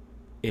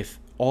 if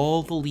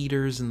all the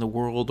leaders in the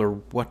world or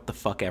what the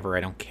fuck ever,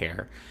 I don't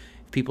care,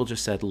 if people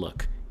just said,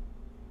 look,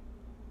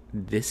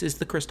 this is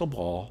the crystal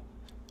ball,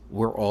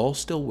 we're all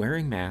still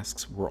wearing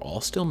masks, we're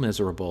all still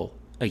miserable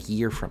a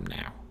year from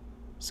now.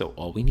 So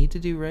all we need to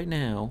do right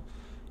now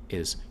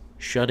is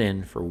shut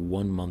in for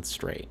 1 month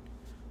straight.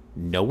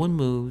 No one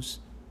moves,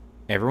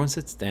 everyone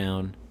sits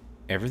down,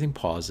 everything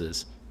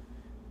pauses.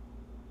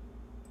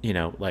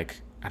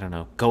 Like, I don't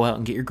know, go out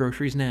and get your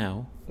groceries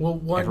now.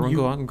 Well, everyone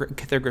go out and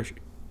get their groceries.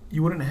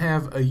 You wouldn't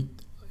have a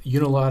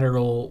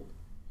unilateral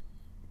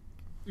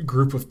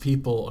group of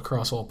people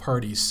across all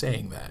parties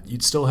saying that.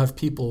 You'd still have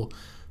people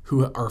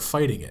who are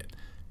fighting it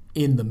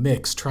in the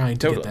mix trying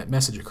to get that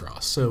message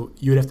across. So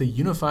you'd have to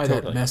unify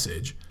that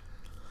message.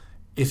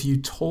 If you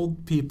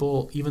told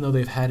people, even though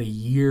they've had a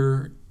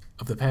year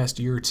of the past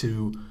year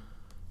to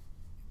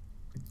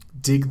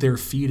dig their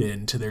feet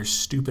into their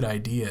stupid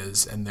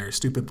ideas and their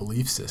stupid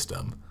belief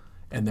system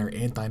and their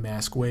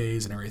anti-mask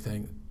ways and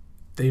everything,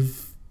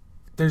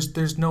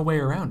 there's no way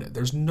around it.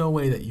 There's no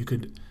way that you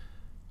could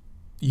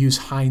use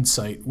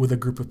hindsight with a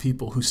group of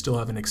people who still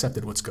haven't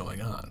accepted what's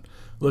going on.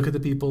 Look at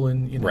the people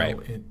in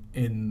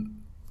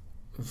in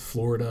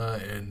Florida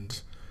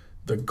and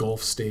the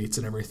Gulf states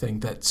and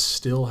everything that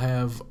still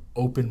have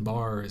open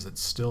bars, that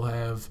still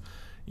have,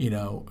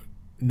 no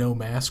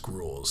mask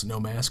rules,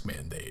 no mask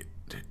mandate.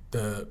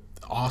 The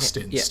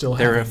Austin still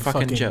having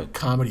fucking joke.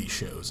 Comedy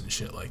shows and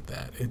shit like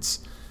that.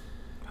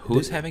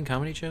 Who's having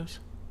comedy shows?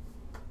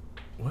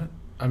 What?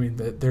 I mean,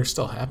 they're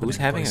still happening. Who's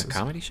having a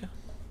comedy show?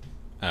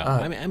 Oh,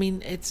 I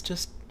mean, it's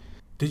just.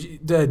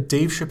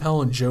 Dave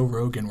Chappelle and Joe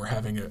Rogan were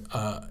having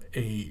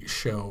a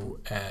show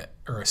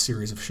or a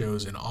series of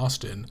shows in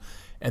Austin,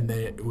 and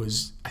they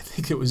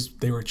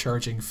were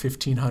charging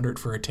 $1,500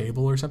 for a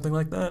table or something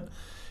like that,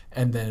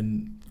 and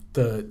then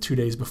the 2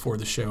 days before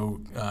the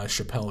show,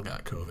 Chappelle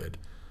got COVID.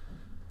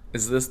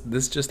 Is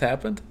this just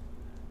happened?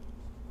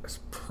 It's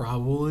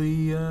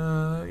probably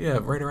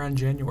right around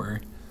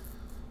January.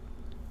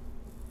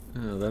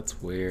 Oh, that's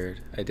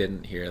weird. I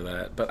didn't hear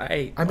that, but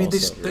I mean,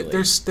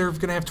 they're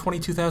gonna have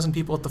 22,000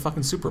 people at the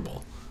fucking Super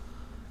Bowl.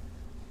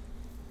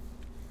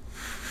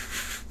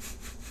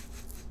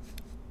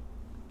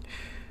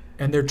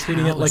 And they're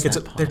treating it like it's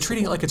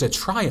a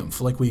triumph,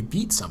 like we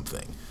beat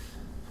something.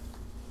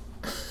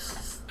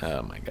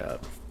 Oh my god.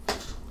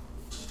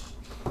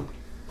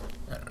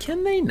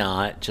 Can they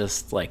not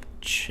just like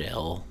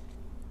chill?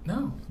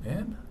 No,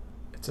 man.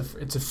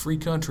 It's a free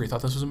country. I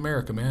thought this was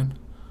America, man.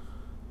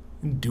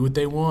 Do what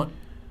they want,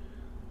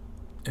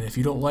 and if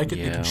you don't like it,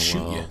 they can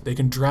shoot you. They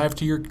can drive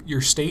to your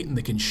state and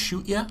they can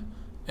shoot you,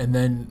 and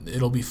then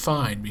it'll be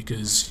fine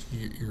because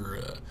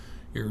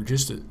you're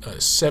just a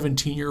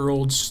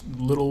 17-year-old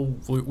little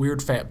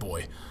weird fat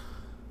boy.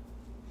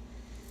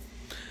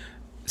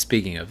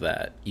 Speaking of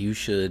that, you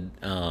should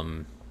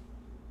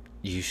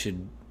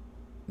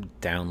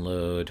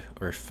download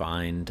or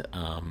find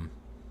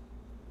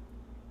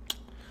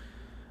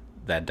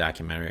that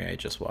documentary I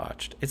just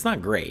watched. It's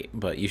not great,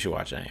 but you should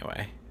watch it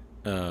anyway.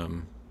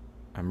 I'm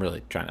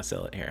really trying to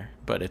sell it here,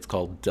 but it's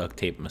called Duct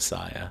Tape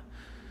Messiah,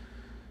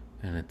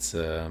 and it's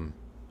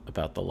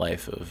about the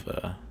life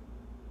of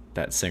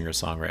that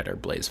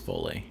singer-songwriter Blaze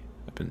Foley.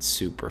 I've been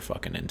super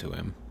fucking into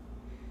him.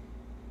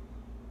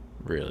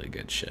 Really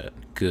good shit.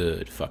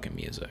 Good fucking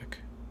music.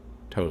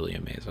 Totally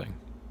amazing.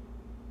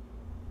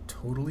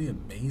 Totally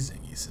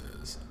amazing, he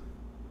says.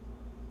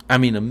 I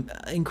mean, an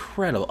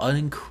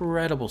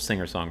incredible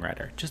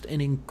singer-songwriter. Just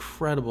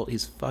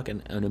he's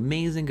fucking an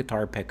amazing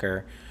guitar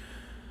picker.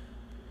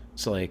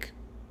 It's like,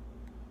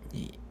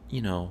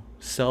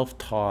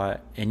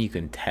 self-taught, and you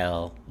can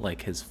tell,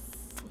 like,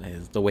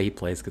 the way he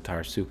plays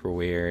guitar is super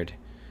weird.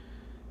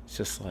 It's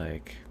just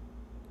like,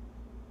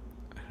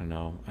 I don't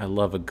know. I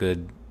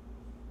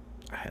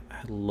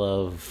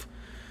love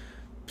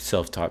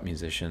self-taught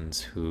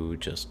musicians who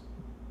just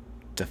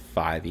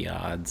defy the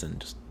odds and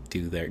just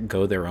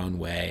go their own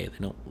way. They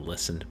don't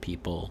listen to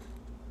people.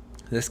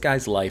 This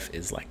guy's life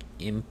is like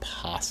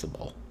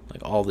impossible.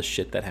 Like all the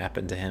shit that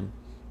happened to him.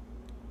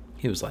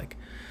 He was like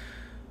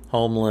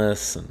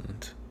homeless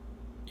and,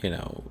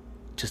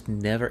 just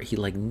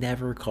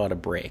never caught a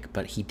break,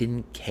 but he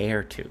didn't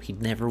care to. He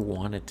never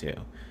wanted to.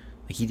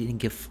 Like he didn't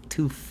give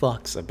two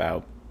fucks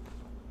about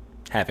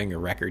having a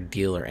record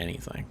deal or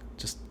anything.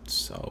 Just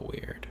so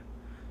weird.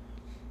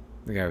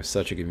 The guy was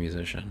such a good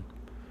musician.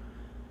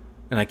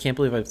 And I can't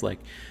believe this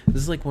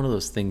is like one of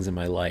those things in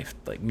my life.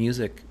 Like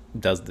music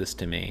does this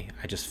to me.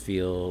 I just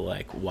feel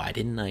like, why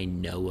didn't I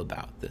know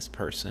about this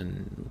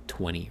person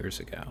 20 years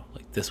ago?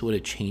 Like this would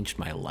have changed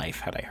my life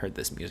had I heard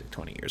this music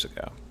 20 years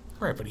ago.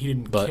 Right, but he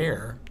didn't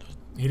care.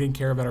 He didn't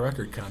care about a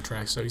record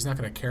contract, so he's not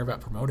going to care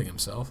about promoting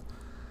himself.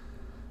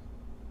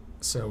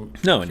 So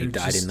no, and he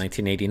died in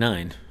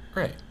 1989.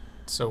 Right.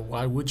 So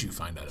why would you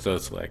find out? So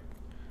it's like,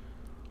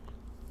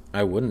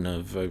 I wouldn't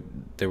have.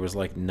 There was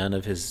like none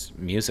of his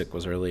music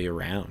was really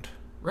around.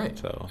 Right.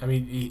 So I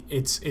mean,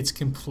 it's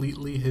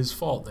completely his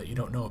fault that you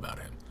don't know about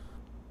him.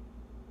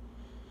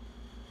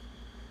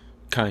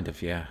 Kind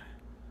of, yeah.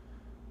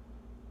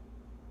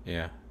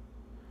 Yeah.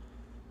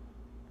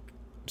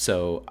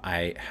 So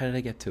how did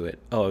I get to it?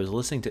 Oh, I was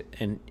listening to,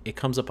 and it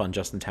comes up on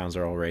Justin Townes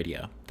Earl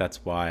Radio.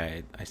 That's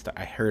why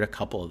I heard a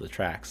couple of the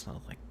tracks, and I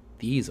was like,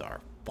 these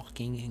are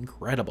fucking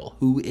incredible.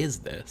 Who is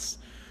this?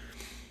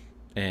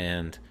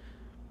 And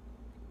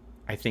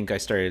I think I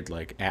started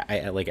I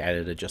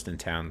added a Justin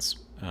Townes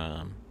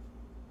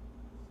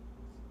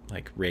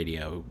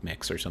radio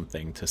mix or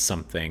something to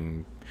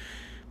something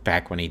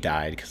back when he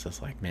died, because I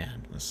was like,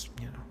 man, this,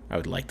 I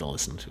would like to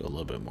listen to a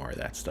little bit more of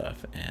that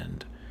stuff.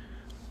 And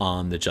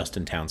on the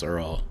Justin Townes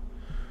Earl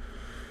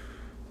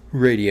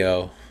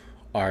Radio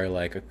are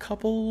like a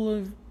couple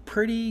of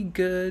pretty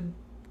good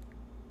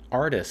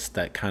artists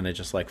that kind of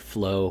just like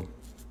flow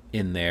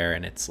in there,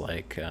 and it's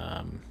like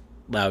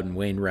Loudon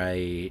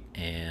Wainwright,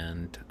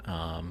 and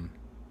I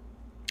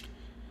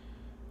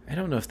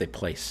don't know if they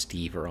play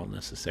Steve Earle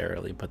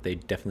necessarily, but they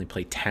definitely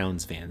play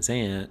Townes Van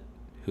Zandt,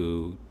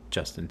 who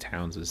Justin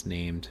Townes is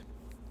named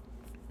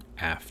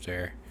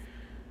after.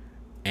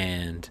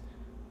 And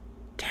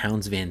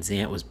Townes Van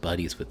Zandt was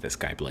buddies with this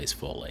guy Blaze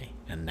Foley,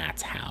 and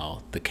that's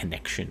how the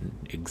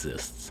connection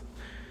exists.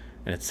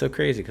 And it's so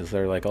crazy because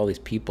there are like all these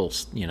people,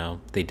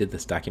 they did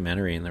this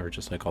documentary, and there were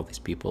just like all these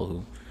people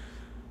who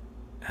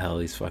had all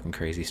these fucking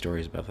crazy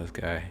stories about this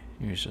guy.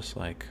 He was just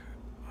like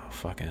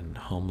fucking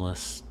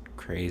homeless,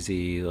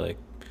 crazy, like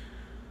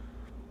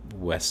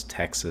West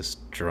Texas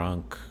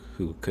drunk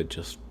who could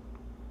just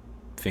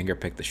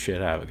fingerpick the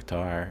shit out of a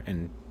guitar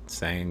and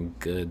sang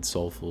good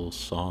soulful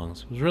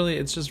songs.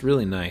 It's just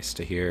really nice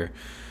to hear.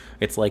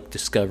 It's like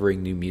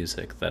discovering new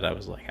music that I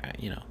was like,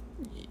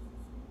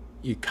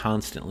 you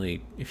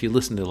constantly, if you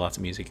listen to lots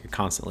of music, you're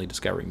constantly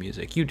discovering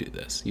music. You do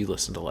this. You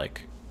listen to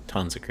like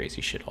tons of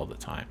crazy shit all the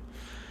time.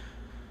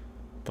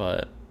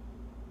 But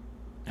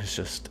it's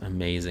just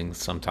amazing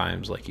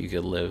sometimes, like you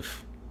could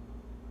live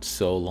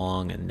so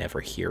long and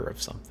never hear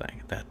of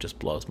something. That just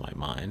blows my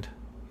mind,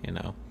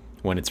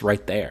 when it's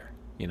right there.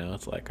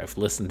 It's like I've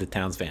listened to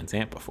Townes Van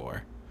Zandt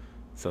before.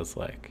 So it's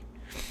like,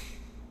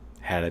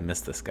 how did I miss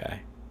this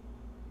guy?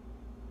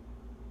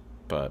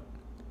 But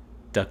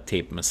Duct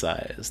Tape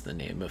Messiah is the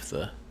name of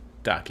the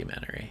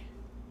documentary.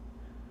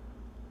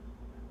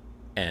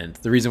 And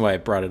the reason why I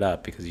brought it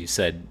up, because you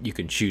said you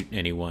can shoot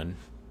anyone.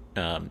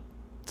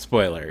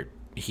 Spoiler,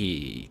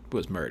 he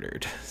was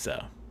murdered. So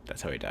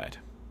that's how he died.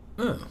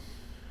 Oh.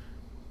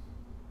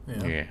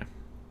 Yeah.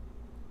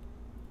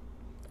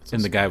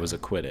 And the guy was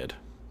acquitted.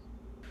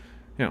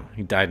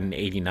 He died in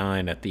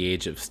 89 at the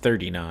age of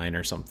 39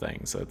 or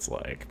something. So it's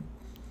like,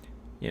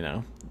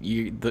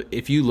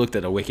 if you looked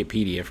at a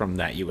Wikipedia from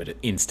that, you would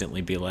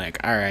instantly be like,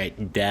 all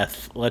right,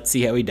 death, let's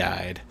see how he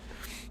died.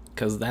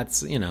 Because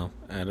that's, I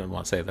don't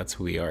want to say that's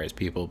who we are as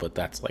people, but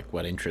that's like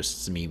what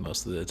interests me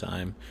most of the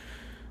time.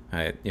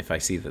 If I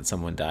see that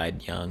someone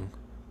died young.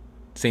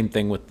 Same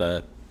thing with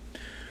I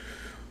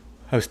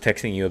was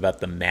texting you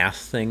about the math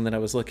thing that I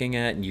was looking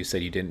at, and you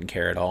said you didn't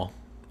care at all.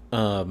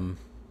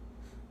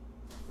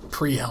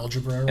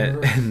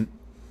 Pre-algebra.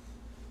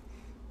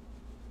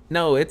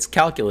 No, it's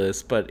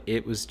calculus, but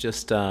it was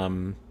just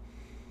the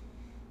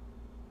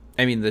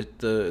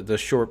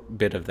short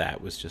bit of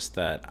that was just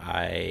that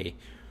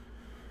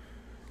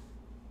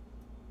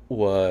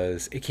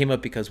it came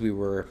up because we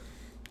were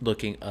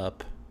looking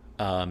up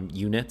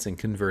units and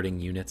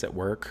converting units at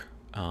work,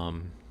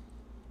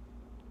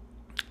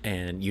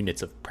 and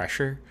units of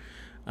pressure,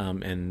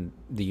 and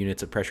the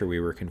units of pressure we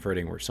were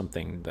converting were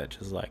something that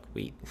just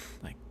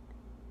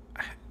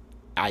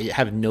I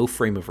have no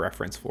frame of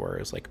reference for. It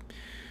was like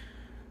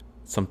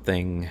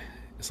something.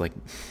 It's like,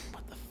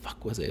 what the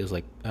fuck was it? It was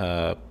like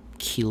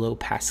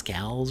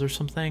kilopascals or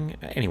something.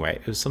 Anyway,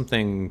 it was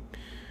something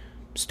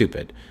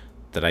stupid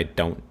that I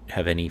don't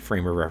have any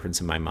frame of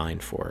reference in my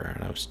mind for.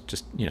 And I was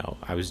just,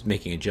 I was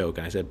making a joke,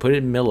 and I said, put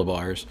it in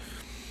millibars.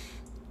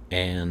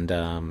 And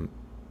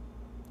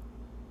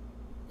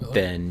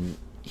then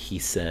he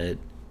said,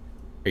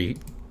 "Are you?"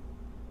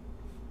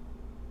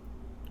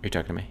 you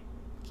talking to me?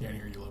 Can't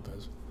hear you,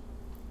 Lopez.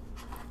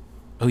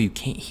 Oh, you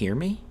can't hear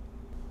me?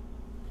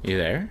 You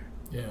there?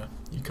 Yeah,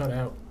 you cut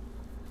out.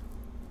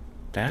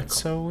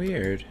 That's so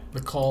weird.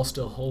 The call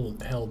still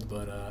held,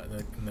 but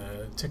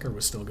the ticker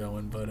was still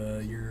going, but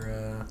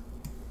your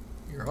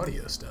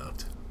audio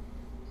stopped.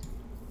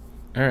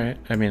 All right.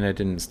 I mean, I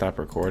didn't stop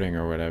recording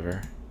or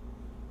whatever.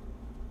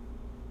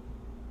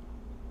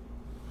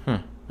 Huh.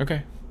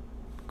 Okay.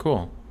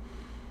 Cool.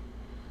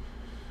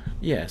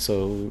 Yeah,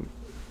 so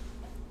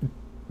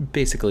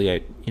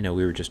basically we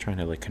were just trying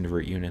to like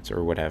convert units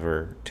or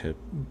whatever to,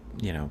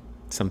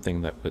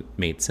 something that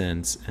made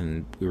sense,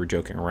 and we were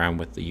joking around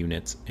with the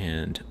units,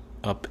 and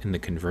up in the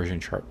conversion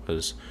chart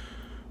was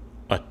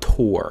a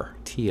torr,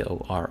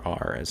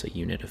 Torr, as a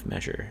unit of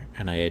measure,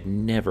 and I had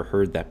never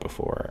heard that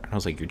before. And I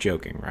was like, "You're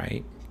joking,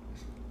 right?"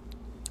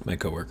 My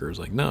coworker was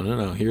like,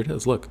 No, here it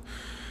is, look,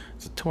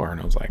 it's a torr.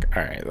 And I was like,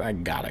 all right, I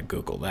gotta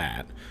Google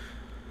that.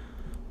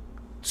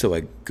 So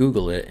I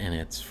Google it, and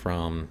it's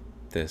from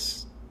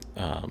this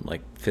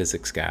like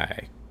physics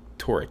guy,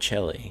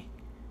 Torricelli.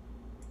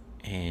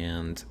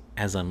 And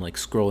as I'm like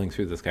scrolling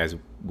through this guy's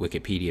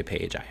Wikipedia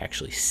page, I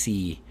actually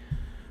see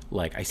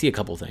a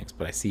couple things,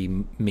 but I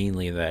see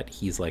mainly that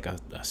he's like a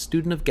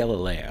student of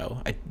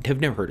Galileo. I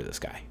have never heard of this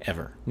guy,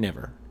 ever.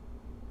 Never.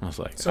 I was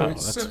like, so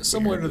it's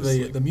similar to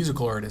the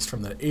musical artist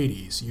from the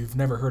 80s. You've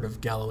never heard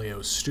of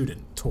Galileo's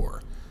student,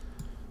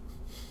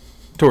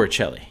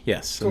 Torricelli,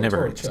 yes. I've never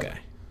heard of this guy.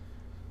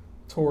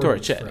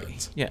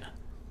 Torricelli, yeah.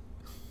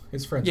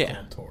 His friends call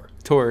him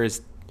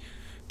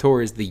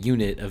Torr is the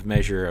unit of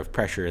measure of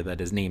pressure that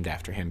is named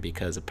after him,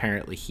 because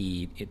apparently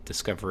he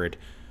discovered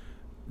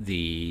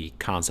the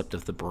concept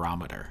of the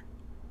barometer.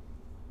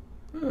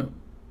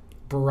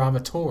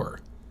 Barometer.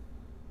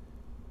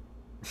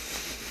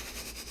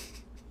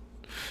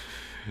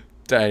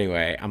 So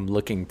anyway, I'm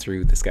looking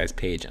through this guy's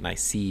page, and I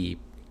see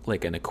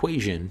like an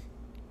equation,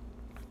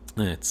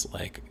 and it's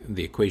like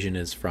the equation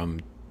is from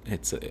I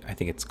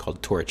think it's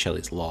called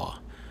Torricelli's law,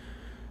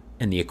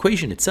 and the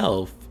equation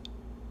itself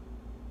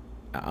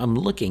I'm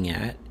looking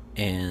at,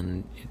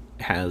 and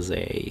it has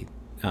a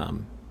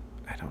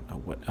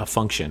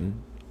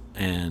function,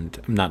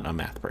 and I'm not a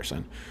math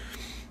person,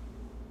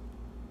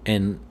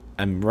 and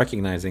I'm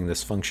recognizing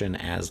this function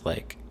as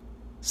like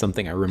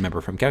something I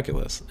remember from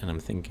calculus, and I'm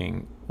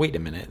thinking, wait a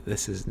minute,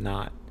 this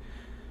guy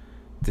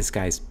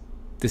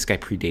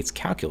predates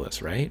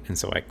calculus, right? And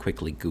so I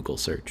quickly Google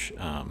search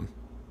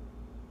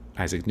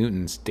Isaac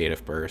Newton's date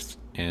of birth,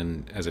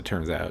 and as it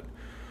turns out,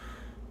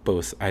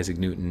 both Isaac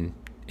Newton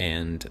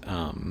and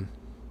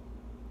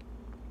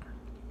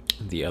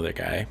the other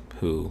guy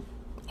who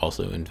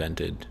also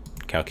invented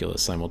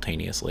calculus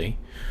simultaneously,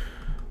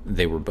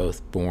 they were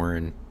both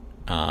born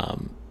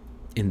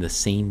in the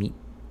same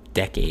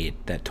decade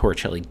that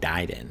Torricelli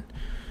died in.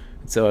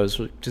 So I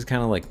was just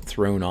kind of like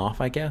thrown off,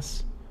 I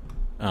guess.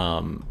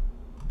 I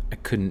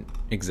couldn't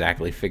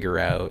exactly figure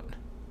out.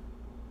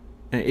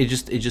 It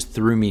just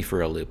threw me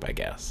for a loop, I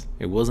guess.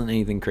 It wasn't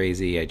anything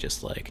crazy.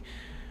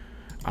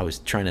 I was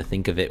trying to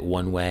think of it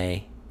one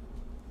way,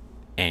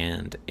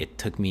 and it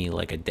took me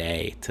like a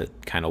day to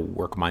kind of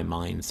work my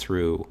mind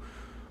through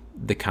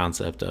the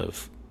concept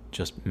of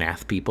just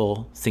math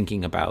people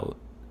thinking about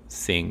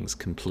things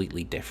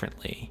completely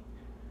differently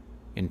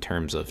in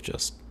terms of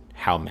just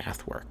how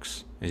math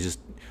works.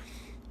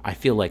 I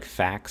feel like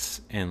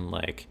facts and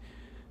like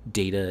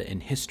data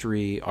and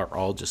history are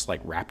all just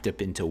like wrapped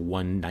up into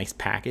one nice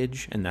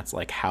package, and that's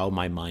like how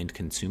my mind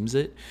consumes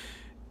it.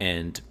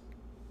 And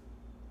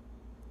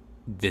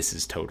this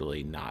is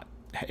totally not,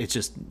 it's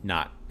just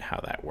not how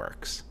that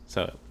works.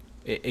 So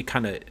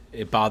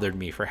it bothered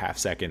me for a half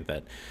second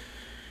that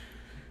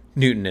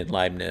Newton and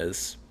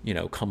Leibniz,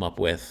 come up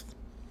with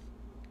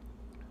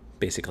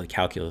basically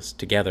calculus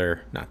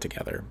together, not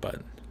together,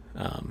 but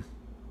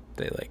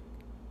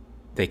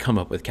they come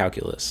up with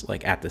calculus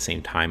like at the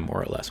same time,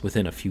 more or less,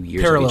 within a few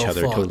years Parallel of each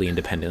other, thought. totally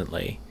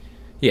independently.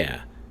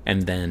 Yeah.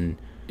 And then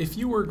If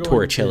you were going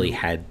Torricelli to,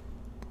 had,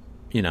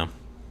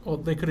 well,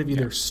 they could have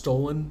either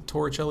stolen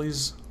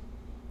Torricelli's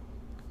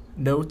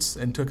notes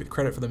and took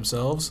credit for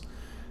themselves,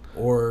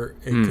 or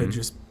it could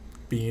just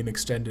be an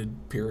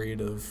extended period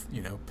of,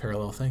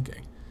 parallel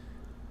thinking.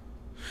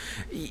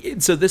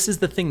 So this is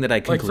the thing that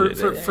I concluded.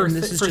 For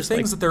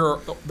things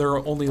that there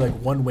are only like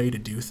one way to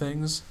do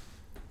things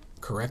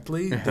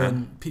correctly,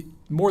 then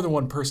more than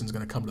one person's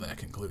going to come to that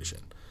conclusion.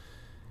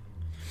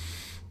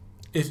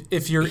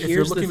 If you're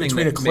looking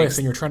between a cliff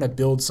and you're trying to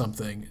build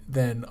something,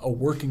 then a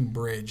working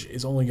bridge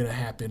is only going to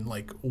happen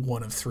like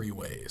one of three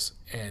ways.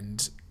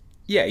 And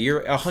yeah,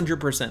 you're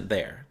 100%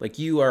 there. Like,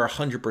 you are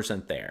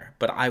 100% there,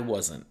 but I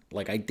wasn't.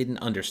 Like, I didn't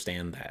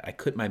understand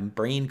that. My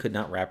brain could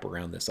not wrap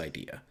around this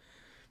idea,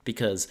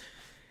 because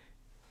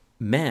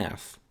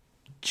math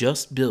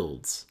just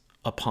builds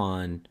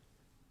upon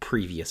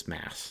previous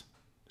math.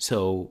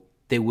 So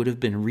they would have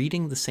been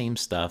reading the same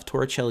stuff.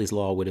 Torricelli's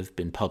law would have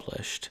been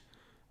published,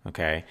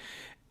 okay?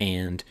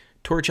 And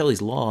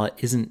Torricelli's law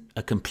isn't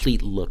a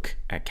complete look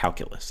at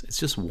calculus. It's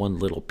just one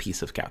little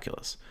piece of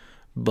calculus.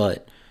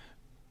 But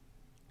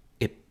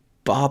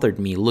bothered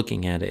me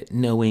looking at it,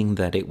 knowing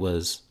that it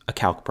was a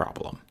calc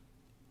problem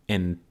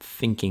and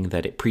thinking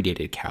that it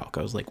predated calc.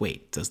 I was like,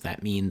 wait, does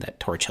that mean that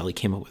Torricelli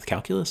came up with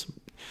calculus?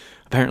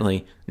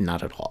 Apparently,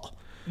 not at all.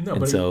 No,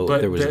 and but, so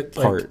but there was a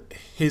part. Like,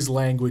 his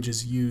language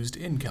is used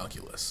in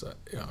calculus.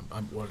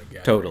 I'm one of the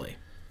guys. Totally.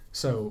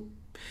 So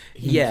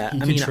he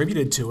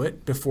contributed to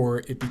it before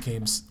it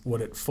became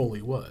what it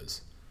fully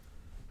was.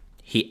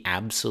 He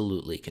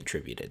absolutely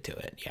contributed to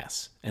it,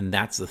 yes. And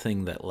that's the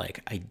thing that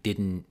like I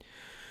didn't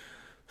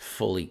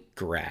fully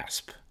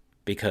grasp,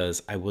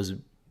 because I was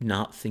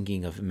not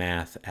thinking of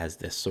math as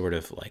this sort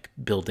of like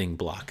building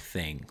block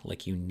thing.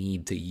 Like you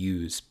need to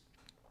use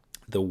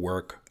the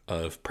work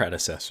of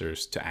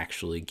predecessors to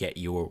actually get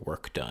your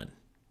work done.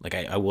 Like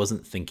I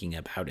wasn't thinking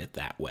about it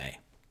that way.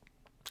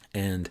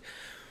 And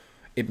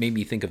it made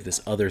me think of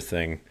this other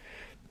thing,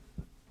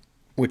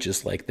 which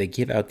is like they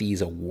give out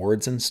these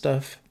awards and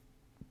stuff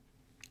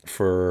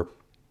for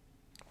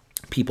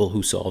people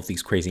who solve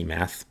these crazy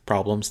math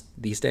problems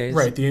these days.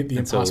 Right, the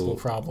impossible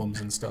problems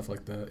and stuff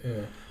like that.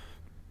 Yeah.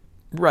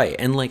 Right,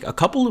 and like a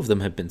couple of them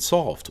have been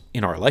solved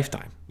in our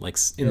lifetime. Like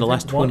in the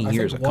last 20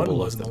 years, a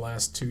couple of them. In the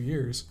last 2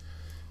 years.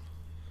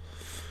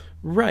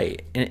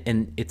 Right,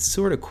 and it's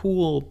sort of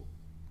cool.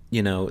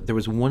 You know, there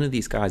was one of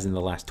these guys in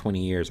the last 20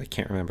 years, I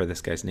can't remember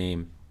this guy's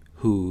name,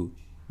 who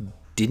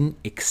didn't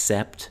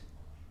accept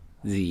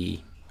the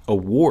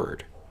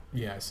award.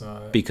 Yeah, I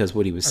saw it. Because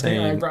what he was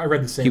saying, I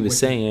read the same. He was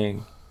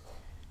saying,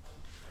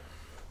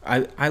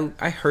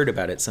 I heard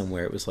about it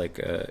somewhere. It was like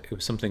it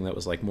was something that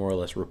was like more or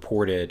less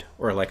reported,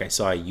 or like I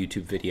saw a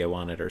YouTube video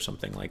on it or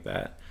something like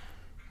that.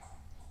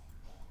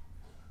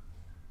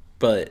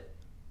 But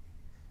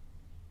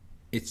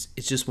it's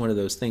just one of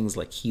those things,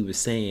 like he was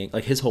saying,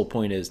 like his whole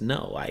point is,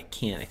 no, I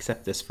can't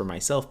accept this for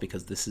myself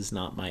because this is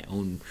not my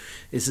own,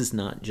 this is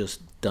not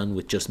just done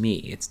with just me.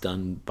 It's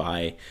done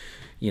by,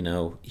 you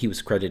know, he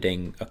was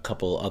crediting a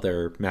couple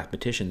other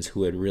mathematicians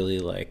who had really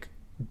like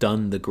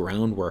done the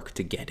groundwork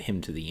to get him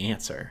to the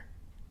answer.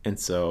 And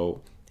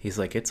so he's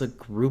like, it's a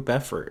group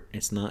effort.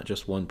 It's not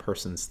just one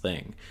person's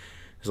thing.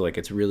 It's like,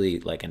 it's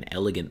really like an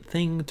elegant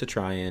thing to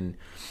try and,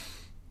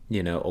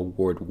 you know,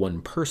 award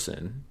one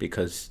person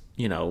because,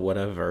 you know,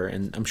 whatever.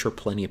 And I'm sure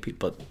plenty of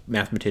people, but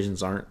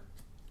mathematicians aren't,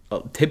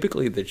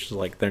 typically they're just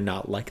like, they're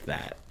not like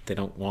that. They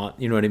don't want,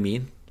 you know what I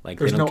mean? Like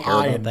there's they don't no care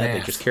I about in that. math.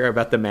 They just care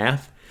about the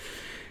math.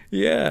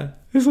 Yeah.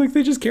 It's like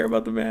they just care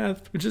about the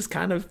math, which is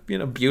kind of, you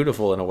know,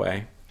 beautiful in a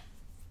way.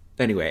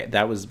 Anyway,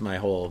 that was my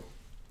whole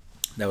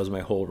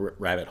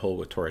rabbit hole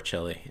with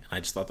Torricelli.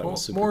 I just thought that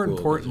was super more cool.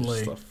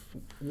 Importantly,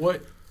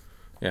 what?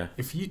 Yeah.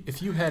 If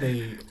you had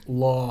a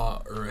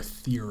law or a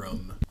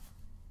theorem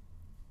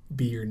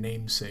be your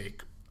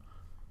namesake,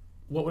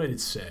 what would it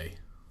say?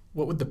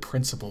 What would the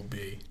principle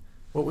be?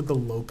 What would the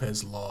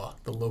Lopez law,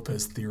 the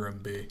Lopez theorem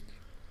be?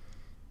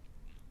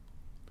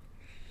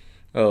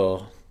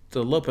 Oh,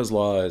 the Lopez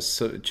law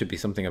it should be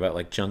something about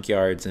like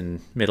junkyards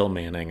and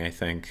middlemaning, I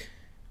think.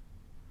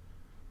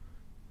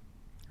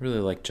 I really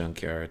like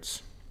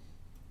junkyards.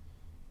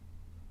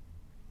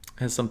 It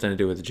has something to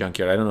do with the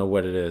junkyard. I don't know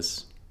what it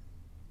is.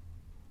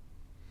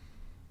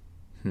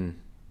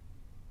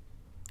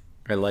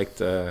 I liked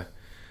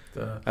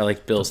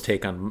Bill's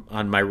take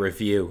on my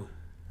review.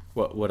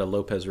 What a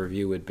Lopez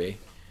review would be.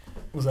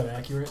 Was that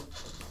accurate?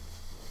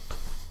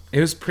 It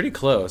was pretty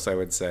close, I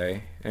would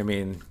say. I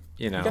mean,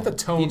 you know, he got the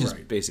tone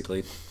right.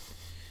 Basically,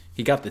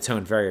 he got the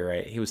tone very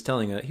right. He was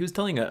telling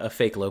a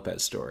fake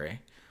Lopez story,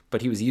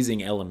 but he was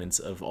using elements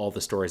of all the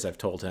stories I've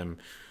told him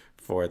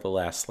for the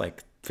last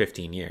like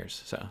 15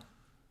 years. So.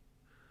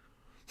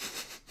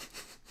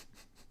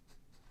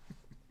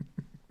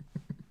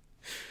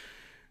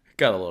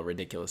 Got a little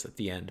ridiculous at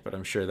the end, but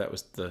I'm sure that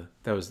was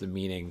the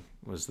meaning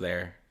was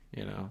there,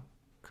 you know,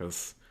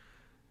 because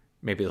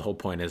maybe the whole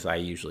point is I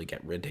usually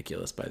get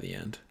ridiculous by the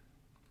end.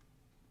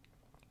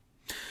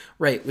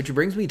 Right, which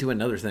brings me to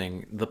another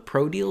thing, the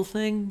Pro Deal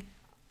thing.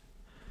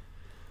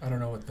 I don't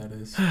know what that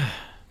is.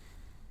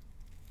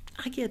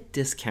 I get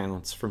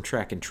discounts from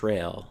Track and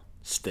Trail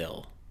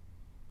still.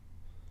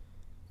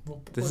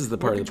 Well, this is the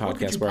part of the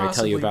podcast where I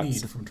tell you about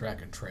need from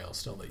Track and Trail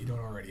still that you don't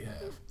already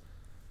have.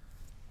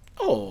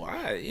 Oh,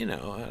 I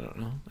don't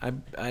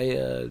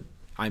know.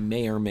 I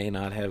may or may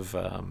not have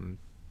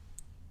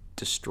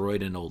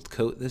destroyed an old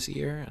coat this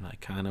year, and I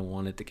kind of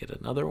wanted to get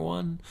another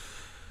one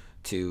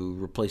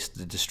to replace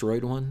the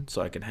destroyed one,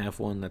 so I can have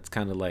one that's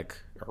kind of like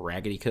a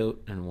raggedy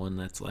coat and one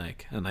that's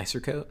like a nicer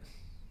coat.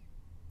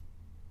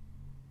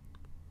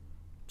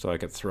 So I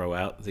could throw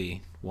out the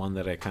one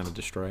that I kind of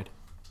destroyed.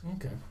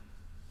 Okay.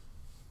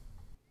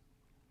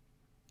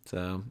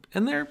 So,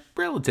 and they're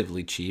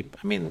relatively cheap.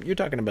 I mean, you're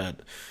talking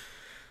about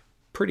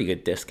pretty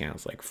good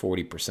discounts, like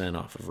 40%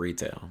 off of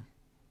retail.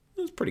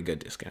 It's a pretty good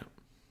discount.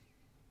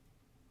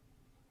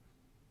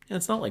 And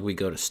it's not like we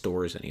go to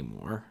stores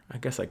anymore. I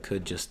guess I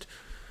could just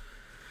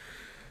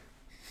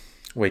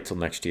wait till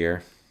next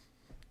year.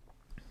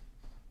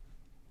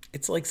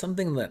 It's like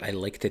something that I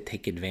like to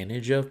take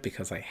advantage of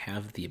because I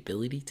have the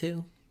ability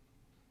to.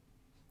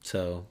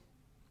 So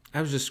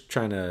I was just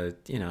trying to,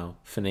 you know,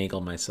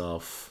 finagle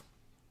myself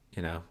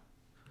you know,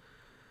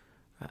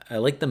 I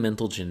like the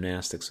mental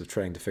gymnastics of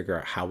trying to figure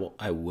out how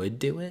I would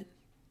do it.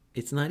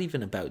 It's not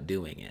even about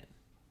doing it.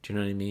 Do you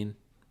know what I mean?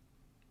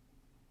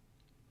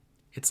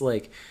 It's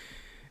like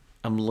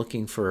I'm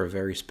looking for a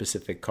very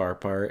specific car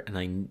part,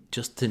 and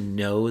just to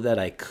know that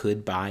I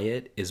could buy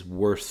it is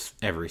worth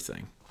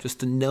everything. Just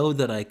to know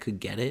that I could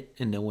get it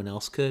and no one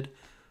else could.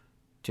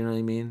 Do you know what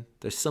I mean?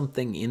 There's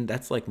something in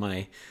that's like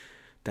my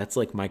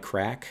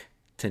crack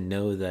to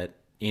know that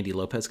Andy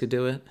Lopez could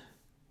do it.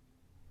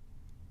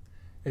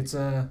 Does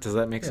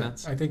that make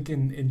sense? I think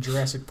in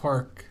Jurassic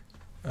Park,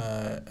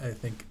 I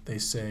think they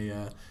say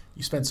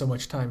you spent so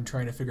much time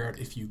trying to figure out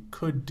if you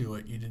could do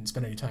it, you didn't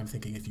spend any time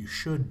thinking if you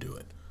should do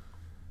it.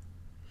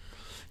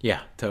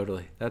 Yeah,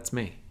 totally. That's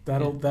me.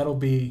 That'll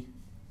be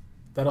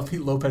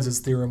Lopez's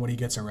theorem when he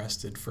gets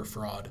arrested for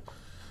fraud.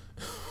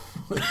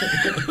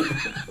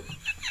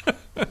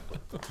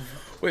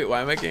 Wait,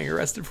 why am I getting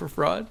arrested for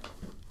fraud?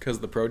 Because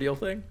the pro deal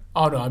thing?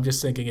 Oh no, I'm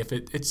just thinking if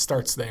it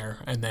starts there,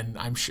 and then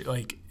I'm sure,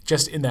 like,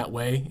 just in that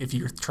way, if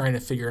you're trying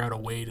to figure out a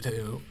way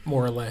to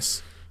more or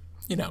less,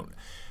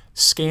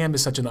 scam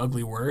is such an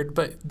ugly word,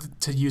 but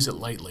to use it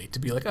lightly, to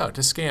be like, oh,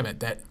 to scam it,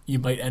 that you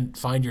might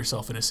find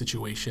yourself in a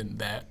situation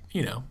that,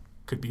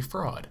 could be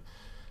fraud.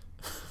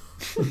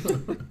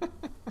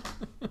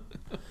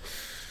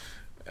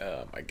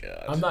 Oh my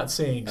God. I'm not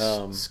saying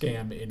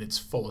scam in its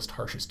fullest,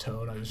 harshest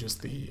tone. I was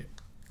just the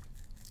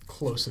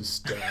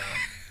closest.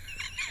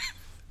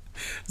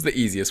 It's the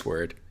easiest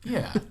word.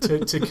 Yeah,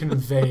 to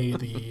convey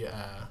the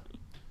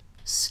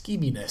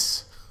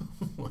scheminess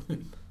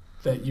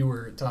that you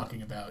were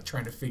talking about,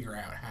 trying to figure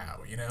out how,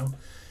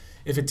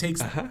 if it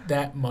takes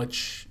that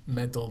much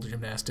mental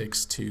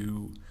gymnastics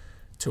to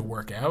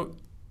work out,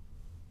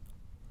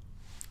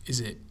 is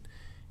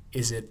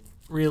it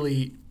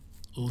really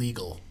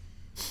legal?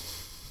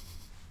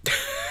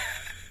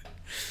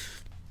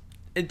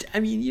 I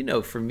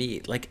mean, for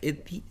me, like,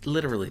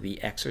 literally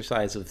the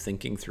exercise of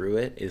thinking through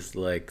it is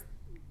like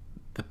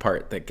the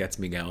part that gets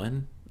me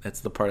going.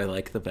 That's the part I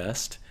like the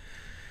best.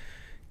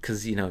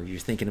 Because, you're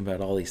thinking about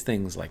all these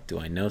things like, do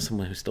I know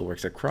someone who still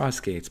works at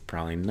CrossGates?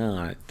 Probably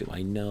not. Do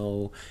I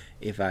know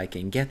if I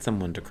can get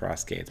someone to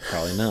CrossGates?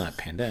 Probably not.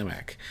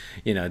 Pandemic.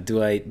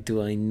 Do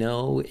I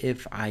know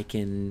if I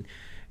can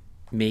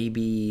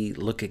maybe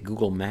look at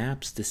Google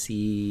Maps to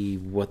see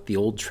what the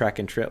old track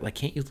and trail... Like,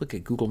 can't you look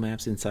at Google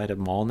Maps inside a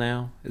mall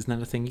now? Isn't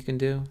that a thing you can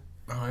do?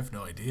 Oh, I have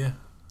no idea.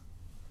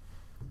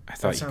 I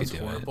thought you could do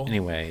horrible. It.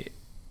 Anyway,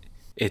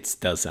 it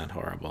does sound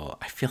horrible.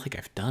 I feel like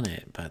I've done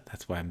it, but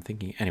that's why I'm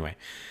thinking... Anyway,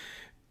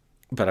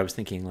 but I was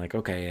thinking, like,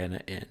 okay,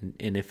 and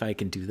if I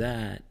can do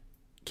that,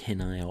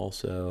 can I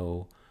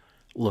also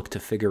look to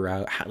figure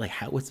out...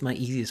 what's my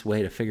easiest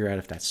way to figure out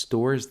if that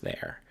store's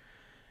there?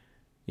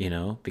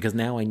 Because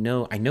now I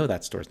know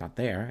that store's not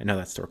there. I know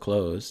that store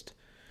closed.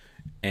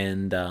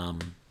 And, the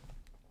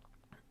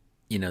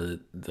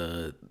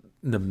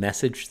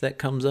message that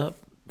comes up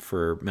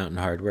for Mountain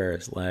Hardware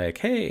is like,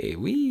 hey,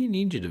 we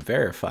need you to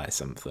verify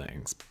some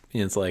things.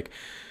 And it's like,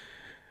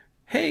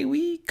 hey,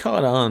 we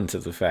caught on to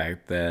the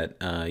fact that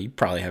you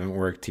probably haven't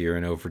worked here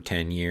in over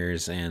 10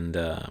 years. And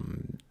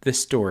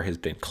this store has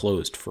been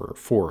closed for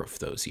 4 of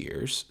those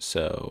years.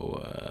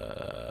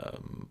 So...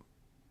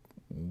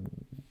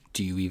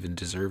 do you even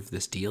deserve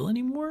this deal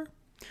anymore?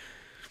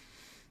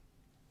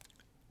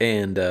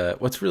 And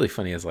what's really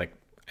funny is, like,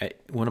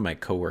 one of my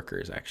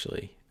coworkers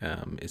actually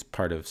is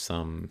part of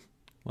some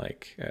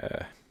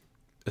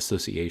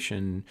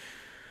association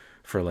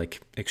for like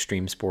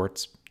extreme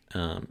sports,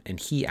 and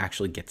he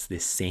actually gets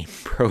this same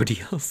pro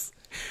deals,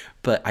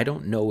 but I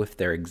don't know if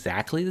they're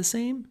exactly the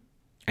same.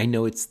 I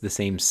know it's the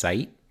same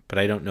site, but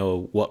I don't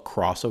know what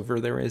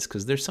crossover there is,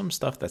 because there's some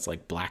stuff that's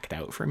like blacked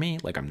out for me,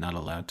 like I'm not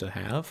allowed to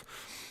have.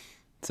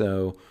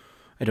 So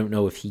I don't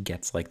know if he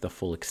gets like the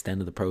full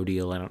extent of the pro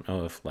deal. I don't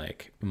know if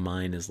like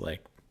mine is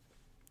like,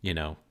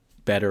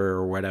 better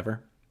or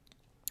whatever.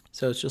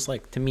 So it's just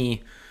like, to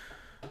me,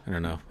 I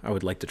don't know. I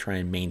would like to try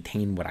and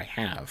maintain what I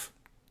have.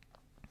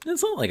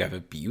 It's not like I've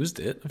abused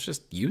it. I've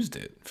just used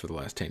it for the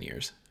last 10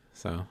 years.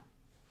 So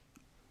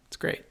it's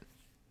great.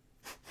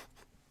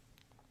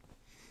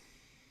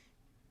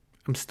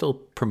 I'm still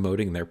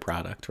promoting their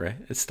product, right?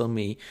 It's still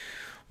me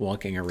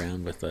walking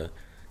around with a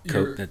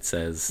coat that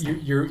says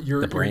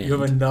the brand. You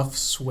have enough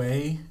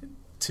sway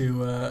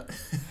to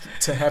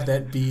have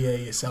that be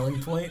a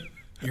selling point,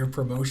 your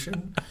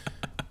promotion.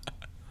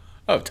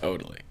 Oh,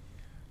 totally.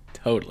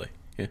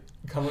 Yeah.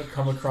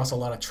 Come across a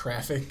lot of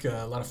traffic,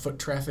 a lot of foot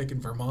traffic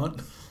in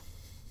Vermont.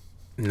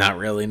 Not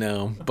really,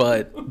 no.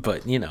 But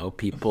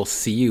people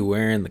see you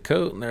wearing the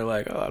coat and they're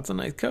like, "Oh, that's a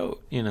nice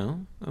coat."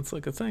 That's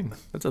like a thing.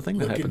 That's a thing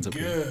that happens up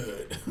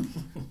here.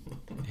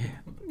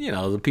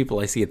 Yeah. The people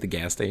I see at the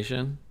gas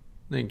station,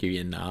 they give you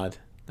a nod.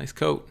 Nice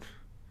coat.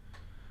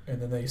 And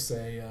then they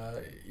say,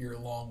 you're a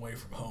long way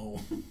from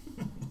home.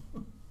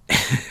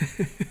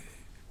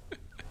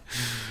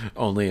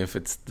 Only if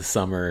it's the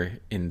summer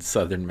in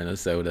southern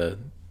Minnesota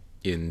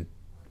in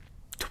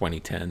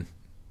 2010.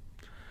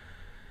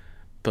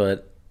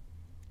 But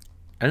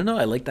I don't know.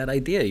 I like that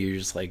idea. You're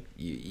just like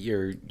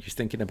you're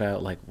thinking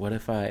about like, what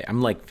if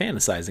I'm like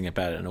fantasizing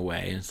about it in a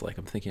way. And it's like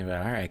I'm thinking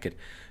about, all right, I could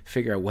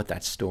figure out what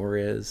that store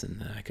is, and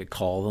then I could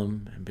call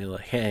them and be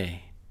like,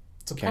 hey,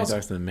 can I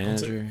talk to the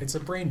manager? It's a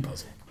brain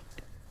puzzle.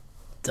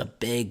 It's a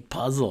big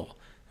puzzle.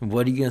 And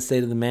what are you gonna say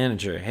to the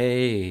manager?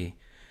 Hey,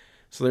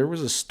 so there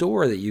was a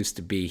store that used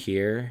to be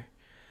here.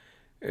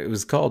 It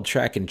was called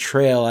Track and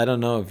Trail. I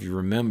don't know if you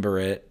remember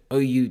it. Oh,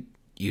 you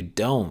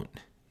don't.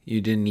 You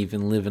didn't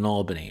even live in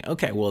Albany.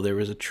 Okay, well there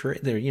was a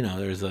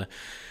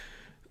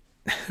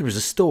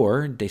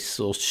store. They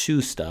sold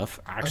shoe stuff.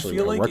 Actually,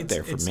 I worked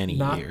there for many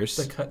years.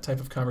 It's not the type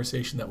of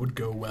conversation that would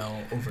go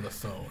well over the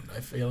phone. I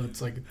feel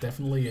it's like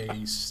definitely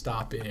a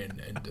stop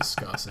in and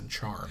discuss and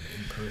charm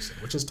in person,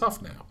 which is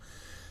tough now.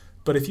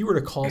 But if you were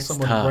to call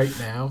someone right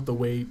now, the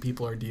way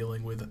people are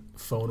dealing with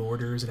phone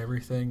orders and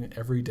everything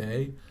every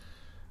day,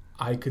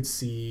 I could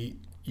see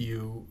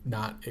you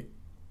not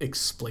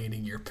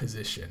explaining your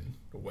position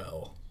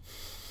well.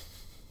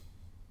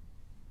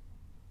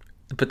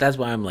 But that's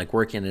why I'm like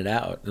working it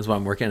out. That's why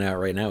I'm working it out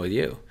right now with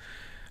you.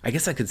 I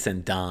guess I could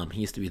send Dom. He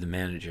used to be the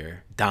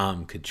manager.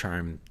 Dom could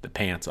charm the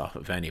pants off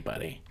of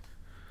anybody.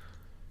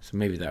 So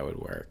maybe that would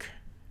work.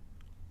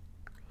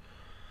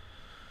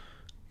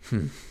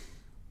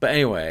 But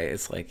anyway,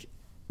 it's like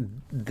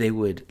they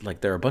would,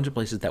 like, there are a bunch of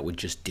places that would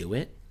just do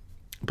it,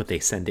 but they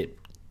send it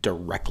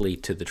directly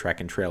to the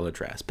Track and Trail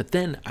address. But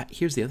then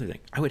here's the other thing.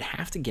 I would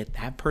have to get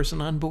that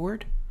person on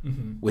board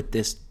with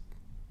this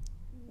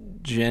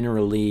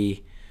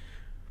generally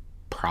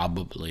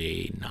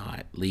probably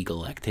not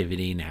legal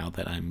activity now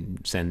that I'm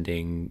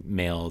sending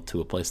mail to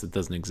a place that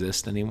doesn't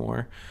exist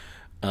anymore.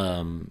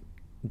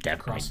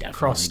 Definitely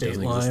cross state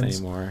doesn't lines.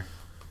 exist anymore.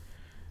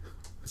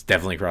 It's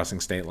definitely crossing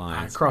state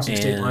lines. Crossing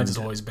state lines is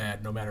always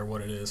bad, no matter what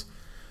it is.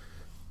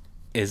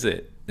 Is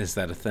it? Is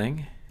that a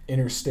thing?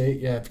 Interstate,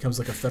 yeah, it becomes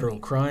like a federal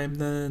crime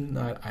then.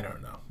 I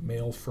don't know.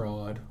 Mail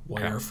fraud,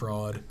 wire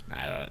fraud.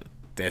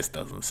 This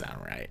doesn't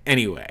sound right.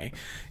 Anyway,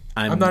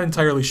 I'm not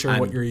entirely sure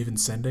what you're even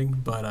sending,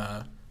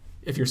 but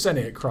if you're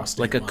sending it cross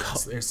state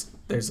lines,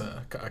 there's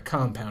a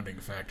compounding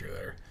factor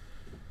there.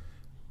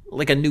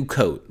 Like a new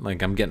coat.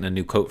 Like I'm getting a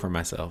new coat for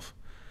myself.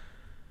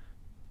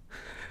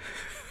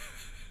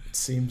 It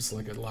seems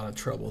like a lot of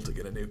trouble to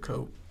get a new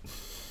coat.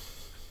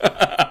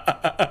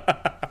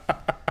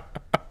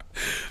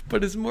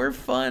 But it's more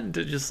fun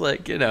to just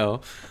like,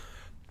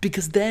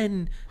 because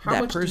then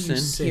that person,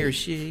 he or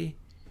she,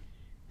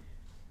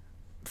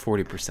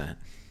 40%.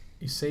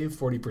 You save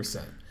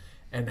 40%.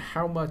 And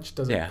how much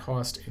does it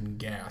cost in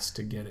gas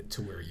to get it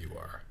to where you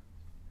are?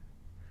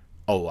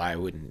 Oh, I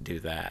wouldn't do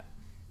that.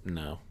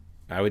 No.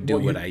 I would do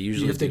what I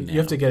usually do now. You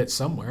have to get it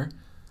somewhere.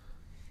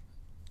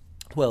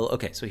 Well,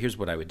 okay, so here's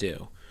what I would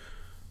do.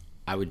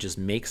 I would just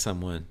make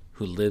someone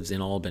who lives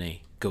in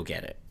Albany go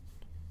get it.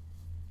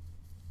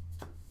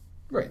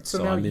 Right,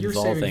 so now you're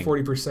saving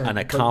 40%. An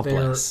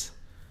accomplice.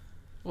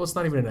 Well, it's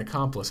not even an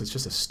accomplice, it's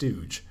just a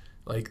stooge.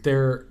 Like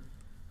they're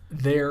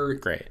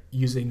great.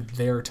 Using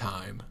their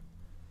time.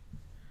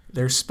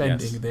 They're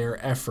spending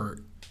their effort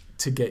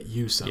to get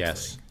you something.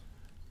 Yes.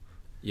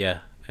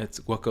 Yeah,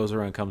 it's what goes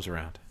around comes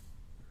around.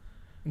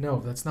 No,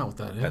 that's not what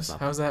that is.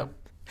 How's that?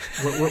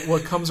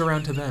 What comes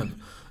around to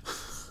them?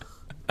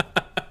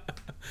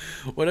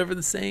 Whatever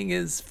the saying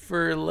is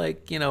for,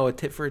 like, a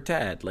tit for a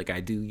tat. Like,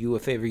 I do you a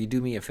favor, you do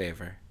me a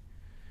favor.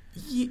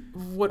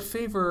 What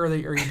favor are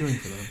you doing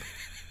for them?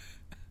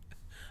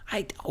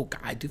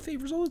 I do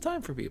favors all the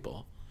time for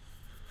people.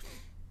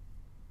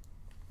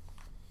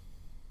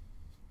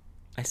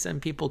 I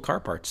send people car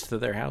parts to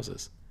their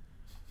houses.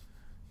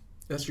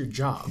 That's your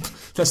job.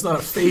 That's not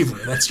a favor.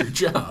 That's your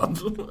job.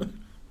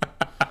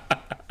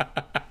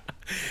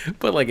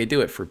 But like I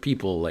do it for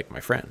people like my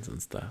friends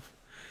and stuff.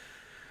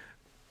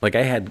 Like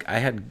I had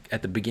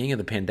at the beginning of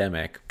the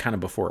pandemic, kind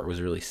of before it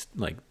was really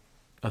like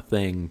a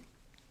thing,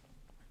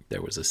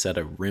 there was a set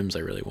of rims I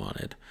really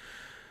wanted.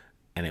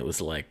 And it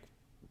was like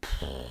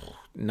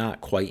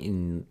not quite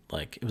in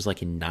like, it was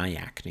like in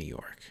Nyack, New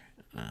York.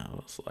 I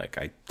was like,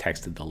 I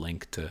texted the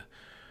link to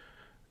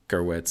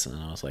Gerwitz and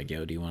I was like,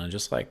 yo, do you want to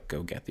just like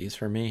go get these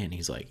for me? And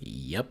he's like,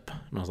 yep.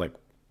 And I was like,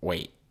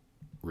 wait,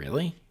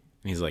 really?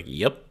 And he's like,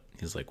 yep.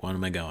 He's like, when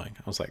am I going?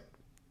 I was like,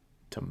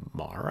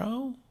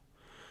 tomorrow?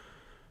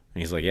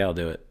 And he's like, yeah, I'll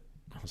do it.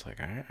 I was like,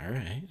 all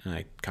right. And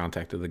I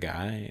contacted the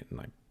guy and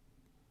like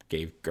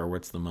gave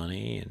Gerwitz the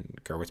money and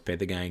Gerwitz paid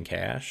the guy in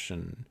cash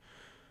and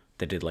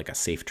they did like a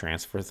safe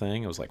transfer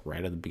thing. It was like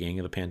right at the beginning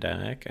of the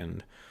pandemic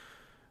and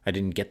I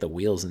didn't get the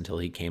wheels until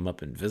he came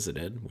up and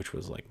visited, which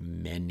was like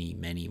many,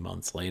 many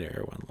months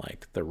later when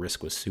like the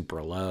risk was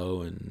super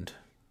low and,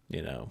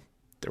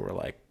 there were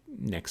like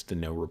next to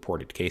no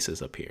reported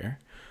cases up here.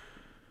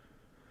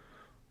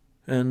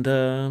 And,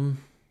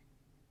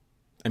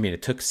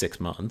 it took 6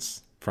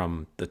 months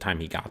from the time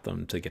he got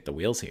them to get the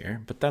wheels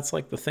here, but that's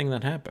like the thing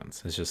that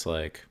happens. It's just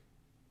like,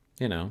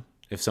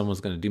 if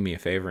someone's going to do me a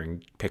favor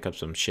and pick up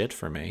some shit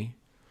for me,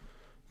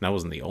 that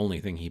wasn't the only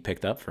thing he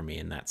picked up for me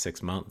in that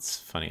 6 months.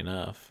 Funny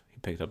enough, he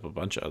picked up a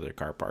bunch of other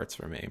car parts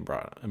for me and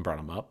brought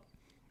them up.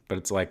 But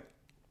it's like,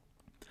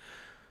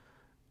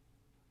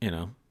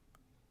 I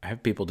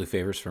have people do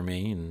favors for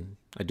me, and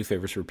I do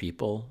favors for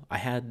people. I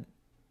had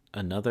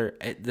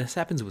this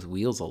happens with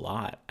wheels a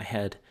lot.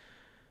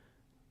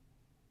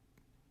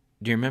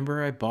 Do you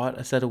remember I bought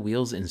a set of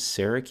wheels in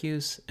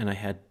Syracuse, and I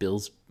had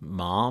Bill's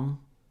mom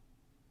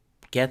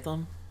get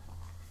them?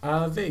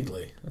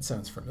 Vaguely. That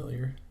sounds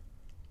familiar.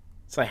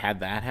 So I had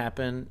that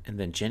happen, and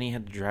then Jenny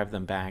had to drive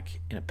them back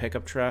in a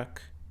pickup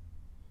truck,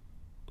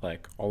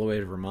 like all the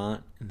way to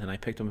Vermont, and then I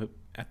picked them up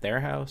at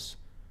their house.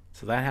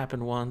 So that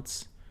happened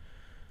once.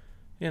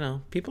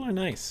 People are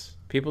nice.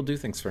 People do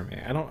things for me.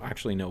 I don't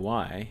actually know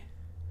why.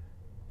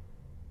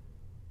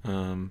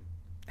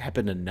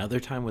 Happened another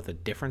time with a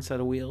different set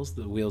of wheels,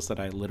 the wheels that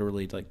I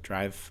literally like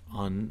drive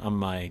on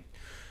my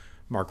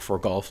Mark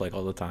IV Golf like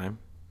all the time.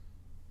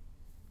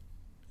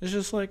 It's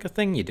just like a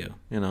thing you do,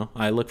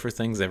 I look for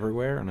things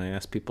everywhere, and I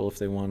ask people if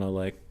they want to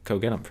like go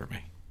get them for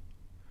me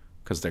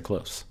because they're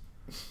close.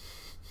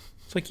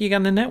 It's like you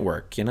got to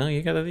network, you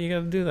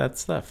gotta do that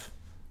stuff.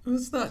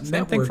 It's not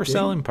same networking. Thing for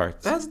selling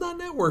parts. That's not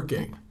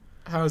networking.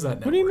 How is that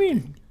networking? What do you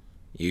mean?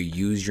 You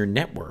use your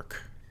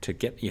network to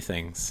get you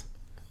things.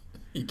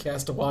 You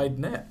cast a wide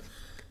net.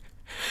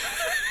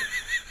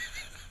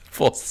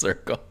 Full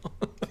circle.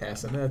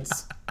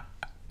 Castanets.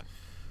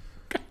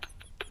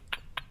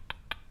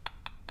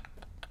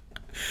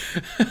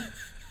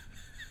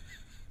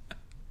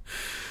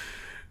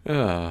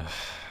 So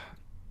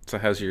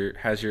how's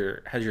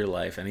your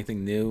life?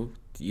 Anything new?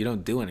 You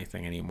don't do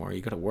anything anymore.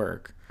 You go to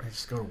work. I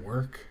just go to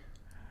work.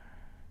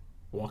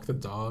 Walk the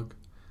dog.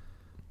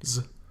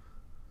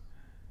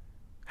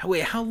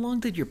 Wait, how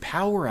long did your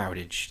power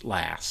outage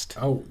last?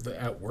 Oh,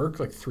 at work,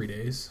 like 3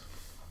 days.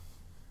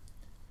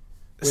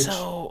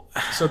 So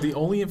the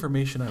only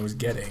information I was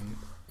getting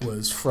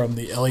was from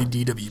the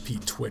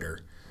LADWP Twitter.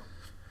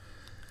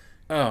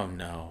 Oh,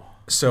 no.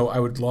 So I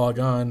would log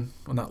on.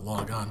 Well, not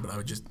log on, but I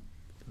would just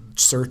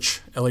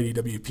search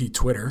LADWP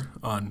Twitter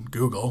on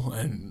Google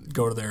and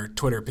go to their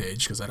Twitter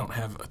page because I don't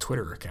have a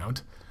Twitter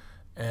account,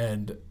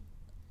 and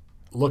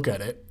look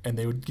at it, and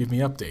they would give me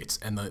updates,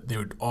 and they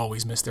would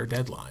always miss their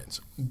deadlines.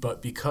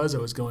 But because I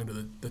was going to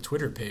the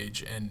Twitter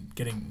page and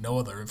getting no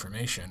other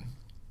information,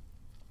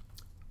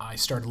 I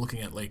started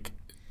looking at like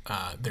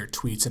their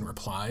tweets and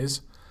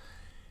replies,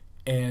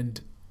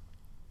 and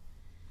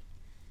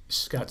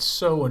just got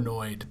so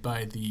annoyed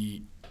by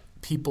the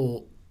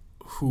people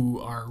who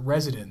are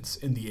residents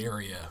in the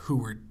area who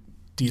were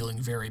dealing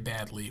very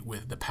badly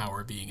with the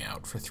power being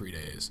out for 3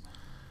 days.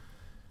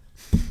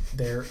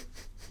 They're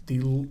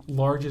the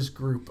largest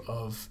group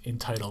of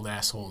entitled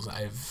assholes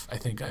I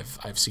think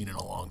I've seen in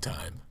a long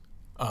time.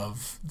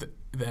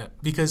 That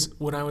because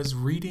when I was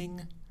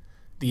reading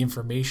the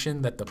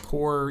information that the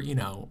poor,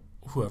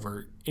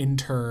 whoever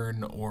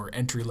intern or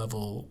entry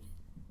level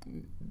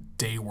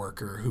day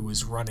worker who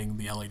was running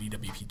the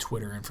LADWP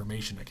Twitter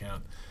information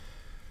account,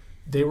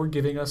 they were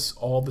giving us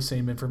all the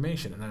same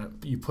information,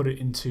 and you put it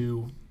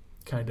into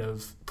kind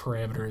of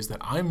parameters that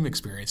I'm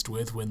experienced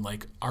with when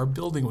like our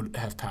building would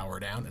have power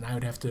down, and I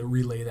would have to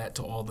relay that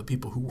to all the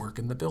people who work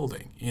in the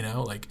building,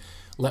 like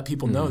let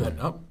people know that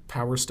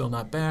power's still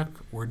not back,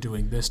 we're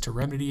doing this to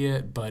remedy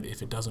it, but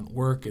if it doesn't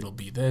work, it'll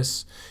be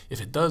this.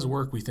 If it does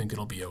work, we think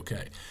it'll be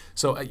okay.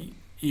 So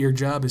your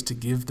job is to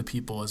give the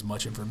people as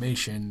much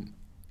information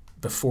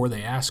before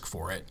they ask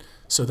for it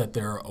so that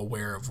they're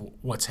aware of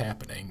what's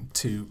happening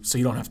so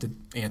you don't have to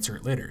answer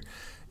it later.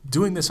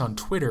 Doing this on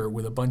Twitter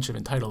with a bunch of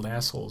entitled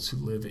assholes who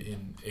live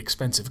in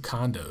expensive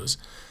condos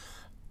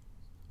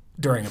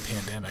during a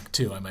pandemic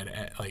too,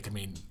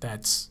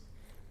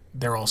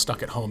 they're all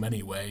stuck at home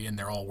anyway, and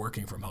they're all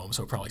working from home,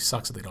 so it probably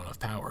sucks that they don't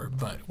have power,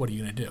 but what are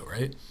you going to do,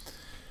 right?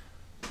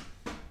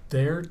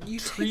 Their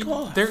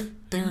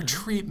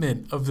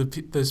treatment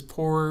of this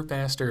poor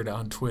bastard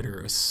on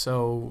Twitter is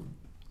so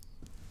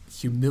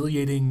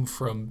humiliating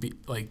from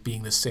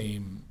being the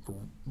same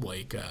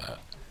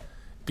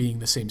being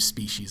the same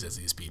species as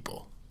these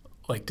people.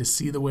 Like, to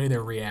see the way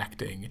they're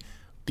reacting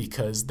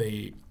because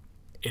it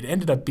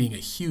ended up being a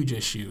huge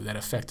issue that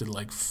affected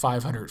like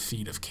 500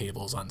 feet of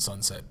cables on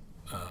Sunset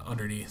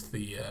underneath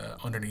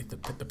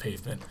the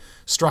pavement,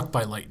 struck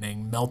by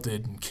lightning,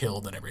 melted and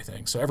killed and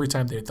everything. So every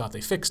time they thought they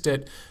fixed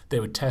it,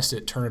 they would test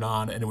it, turn it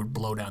on, and it would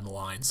blow down the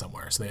line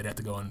somewhere. So they'd have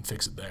to go in and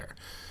fix it there.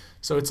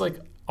 So it's like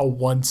a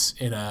once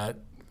in a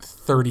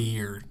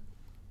 30-year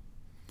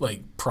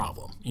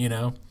problem,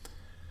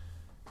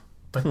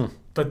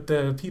 But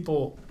the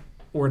people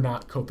were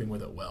not coping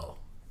with it well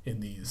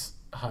in these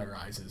high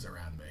rises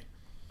around me.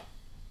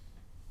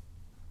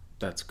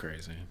 That's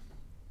crazy.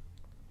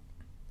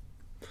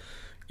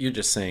 You're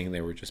just saying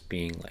they were just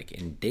being like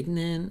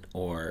indignant,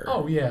 or?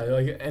 Oh yeah,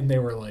 and they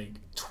were like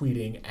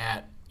tweeting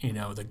at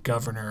the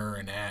governor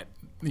and at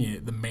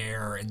the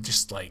mayor and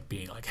just like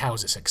being like, "How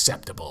is this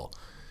acceptable?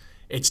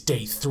 It's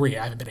day 3.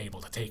 I haven't been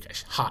able to take a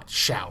hot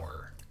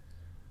shower."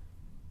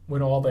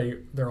 When all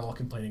they're all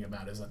complaining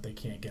about is that they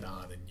can't get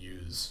on and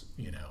use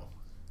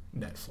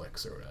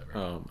Netflix or whatever.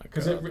 Oh my god!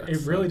 Because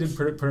it really did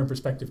put in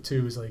perspective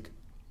too. Is like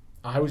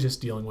I was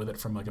just dealing with it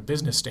from like a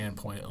business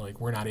standpoint. Like,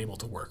 we're not able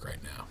to work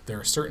right now. There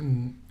are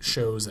certain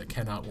shows that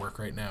cannot work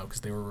right now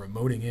because they were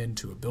remoting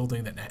into a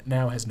building that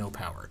now has no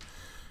power.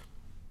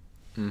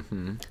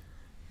 Mm-hmm.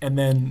 And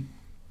then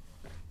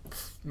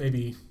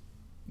maybe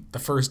the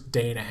first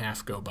day and a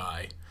half go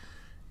by,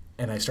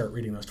 and I start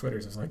reading those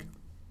Twitters. It's like,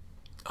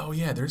 oh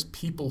yeah, there's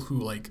people who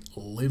like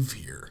live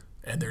here,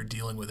 and they're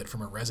dealing with it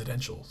from a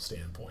residential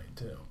standpoint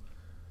too.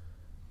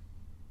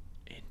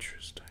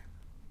 Interesting.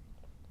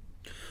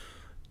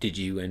 Did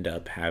you end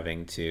up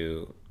having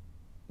to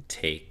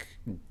take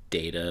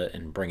data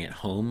and bring it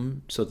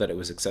home so that it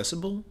was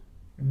accessible?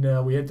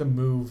 No, we had to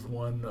move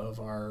one of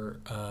our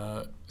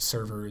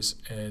servers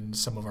and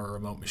some of our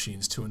remote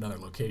machines to another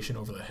location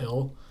over the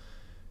hill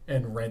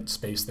and rent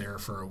space there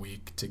for a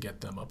week to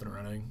get them up and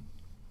running.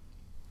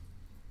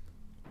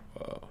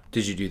 Whoa.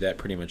 Did you do that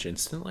pretty much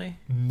instantly?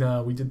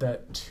 No, we did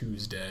that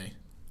Tuesday.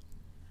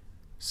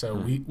 So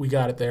we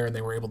got it there, and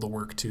they were able to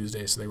work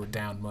Tuesday, so they were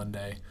down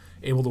Monday,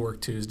 able to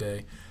work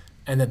Tuesday,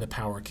 and then the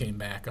power came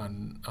back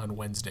on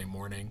Wednesday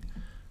morning.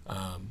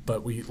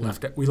 But we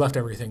left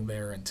everything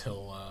there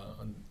until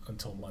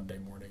Monday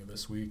morning of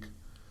this week.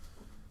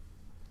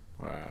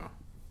 Wow.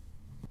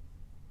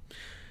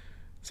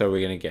 So are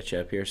we gonna get you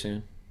up here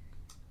soon?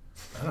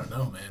 I don't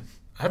know, man.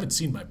 I haven't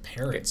seen my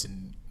parents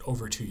in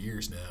over 2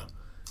 years now.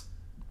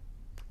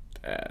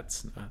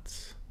 That's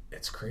nuts.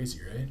 It's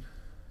crazy, right?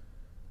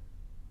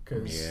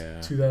 Because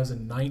Yeah.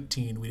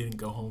 2019, we didn't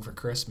go home for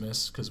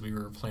Christmas because we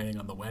were planning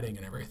on the wedding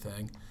and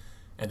everything.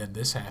 And then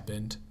this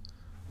happened.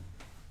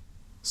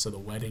 So the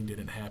wedding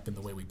didn't happen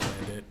the way we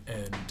planned it.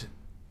 And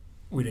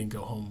we didn't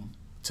go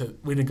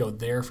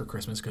there for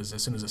Christmas because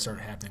as soon as it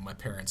started happening, my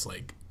parents,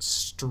 like,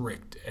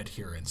 strict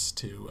adherence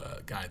to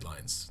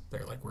guidelines.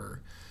 They're like,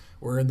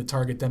 we're in the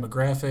target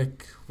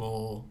demographic.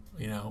 Well,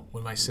 you know,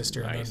 when my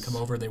sister and them come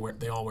over,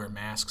 they all wear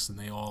masks and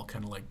they all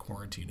kind of like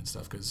quarantine and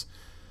stuff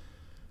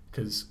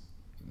because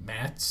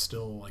Matt's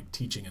still like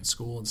teaching in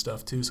school and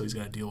stuff too, so he's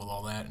got to deal with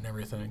all that and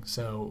everything.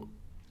 So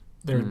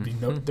there would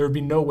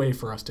be no way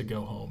for us to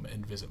go home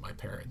and visit my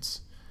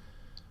parents.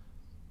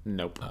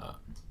 Nope.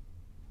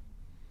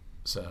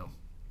 So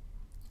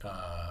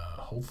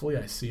hopefully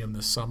I see him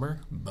this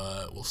summer,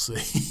 but we'll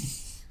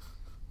see.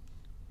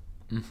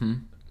 Mm-hmm.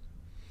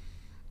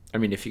 I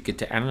mean, if you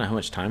could, I don't know how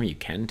much time you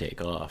can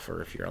take off, or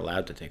if you're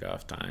allowed to take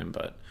off time,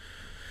 but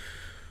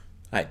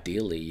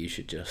ideally you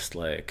should just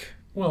like.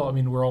 Well, I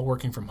mean, we're all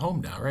working from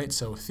home now, right?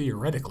 So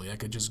theoretically, I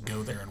could just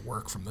go there and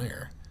work from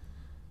there.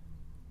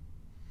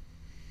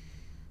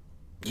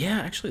 Yeah,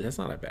 actually, that's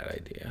not a bad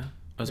idea.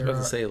 I was about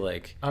to say,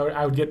 like...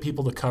 I would get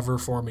people to cover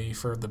for me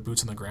for the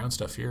boots on the ground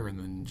stuff here and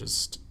then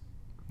just,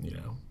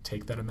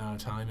 take that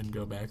amount of time and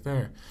go back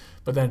there.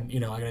 But then, I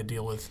got to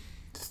deal with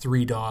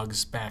 3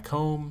 dogs back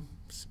home,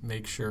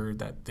 make sure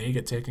that they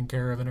get taken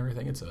care of and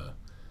everything. It's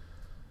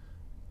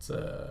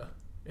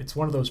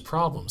one of those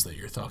problems that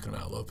you're talking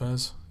about,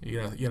 Lopez. You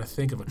gotta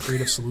think of a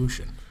creative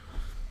solution.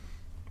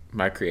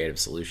 My creative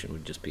solution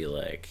would just be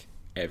like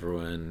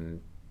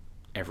everyone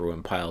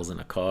piles in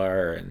a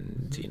car,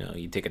 and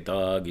you take a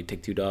dog, you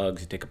take 2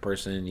 dogs, you take a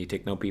person, you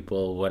take no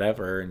people,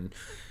 whatever, and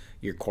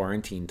your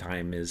quarantine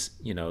time is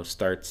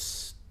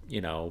starts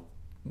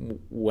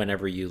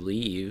whenever you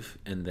leave,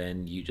 and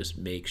then you just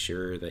make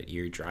sure that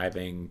you're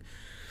driving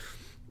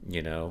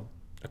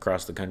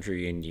across the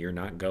country and you're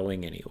not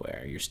going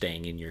anywhere. You're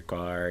staying in your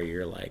car.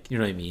 You're like, you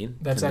know what I mean?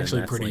 That's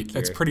actually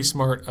pretty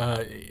smart.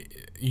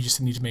 You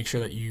just need to make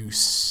sure that you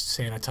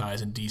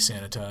sanitize and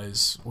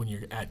desanitize when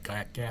you're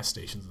at gas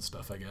stations and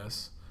stuff, I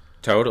guess.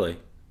 Totally.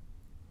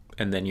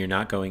 And then you're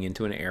not going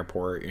into an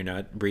airport. You're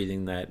not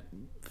breathing that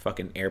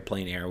fucking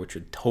airplane air, which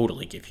would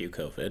totally give you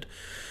COVID.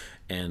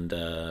 And,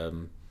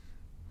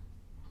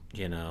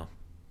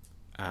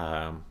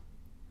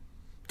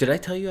 did I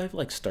tell you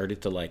I've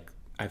started to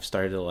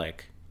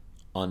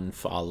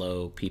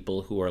unfollow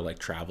people who are like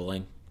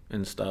traveling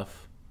and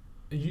stuff?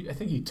 I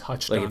think you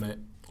touched on it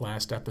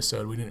last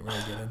episode. We didn't really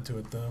get into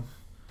it though.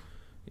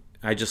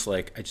 I just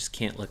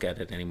can't look at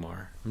it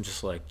anymore. I'm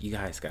just like, you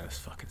guys gotta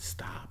fucking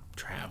stop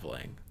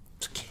traveling.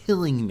 It's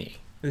killing me.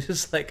 It's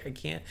just like I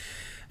can't.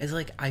 It's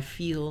like I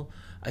feel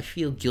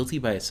guilty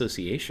by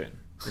association.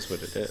 Is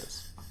what it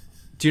is.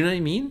 Do you know what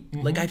I mean?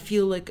 Mm-hmm. Like I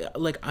feel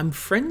like I'm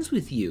friends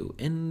with you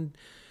and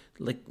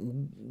like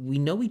we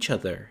know each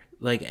other.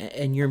 Like,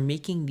 and you're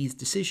making these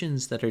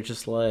decisions that are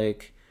just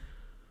like,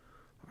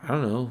 I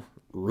don't know,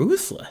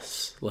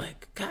 ruthless.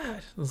 Like,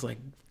 God, it's like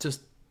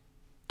just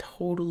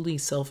totally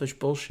selfish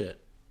bullshit.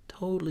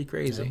 Totally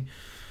crazy. Yeah.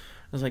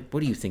 I was like,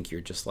 what do you think?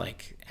 You're just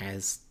like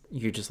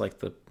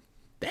the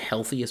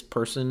healthiest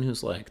person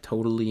who's like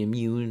totally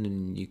immune,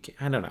 and you can,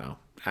 I don't know.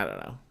 I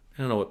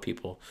don't know what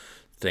people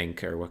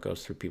think or what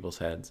goes through people's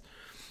heads.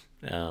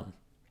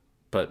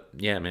 But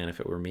yeah, man, if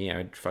it were me, I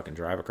would fucking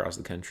drive across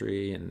the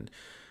country and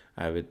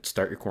I would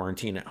start your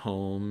quarantine at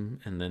home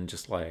and then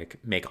just like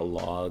make a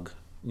log.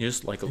 You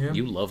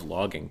love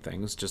logging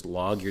things. Just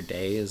log your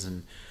days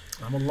and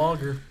I'm a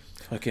logger.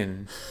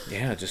 Fucking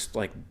yeah, just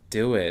like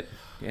do it.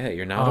 Yeah,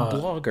 you're not a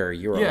blogger.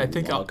 You're a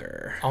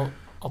blogger.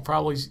 I'll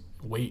probably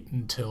wait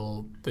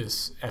until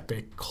this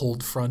epic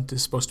cold front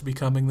is supposed to be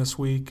coming this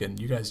week, and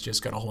you guys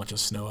just got a whole bunch of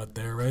snow out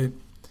there, right?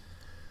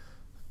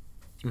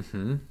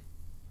 Mm-hmm.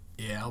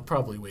 Yeah, I'll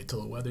probably wait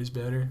till the weather's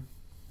better.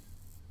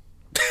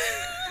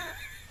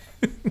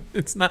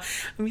 It's not,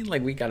 I mean,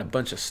 like, we got a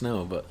bunch of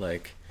snow, but,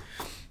 like,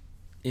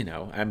 you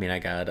know, I mean, I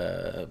got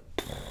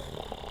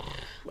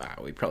wow,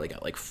 we probably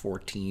got like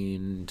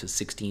 14 to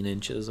 16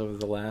 inches over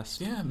the last.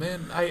 Yeah,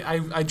 man,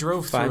 I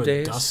drove 5 through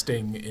days. a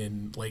dusting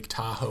in Lake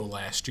Tahoe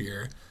last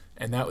year,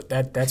 and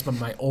that's been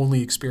my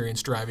only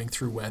experience driving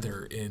through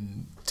weather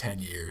in 10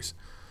 years.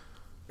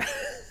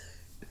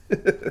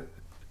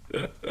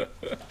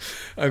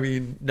 I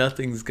mean,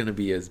 nothing's gonna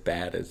be as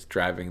bad as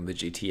driving the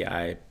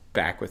GTI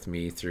back with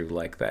me through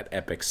like that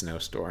epic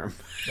snowstorm.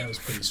 That was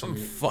pretty sweet.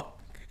 Fuck.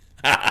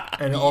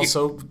 And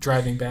also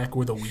driving back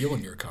with a wheel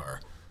in your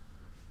car.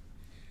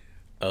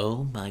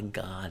 Oh my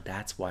god,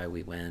 that's why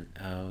we went.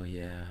 Oh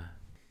yeah.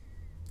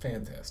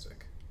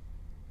 Fantastic.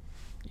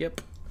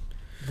 Yep.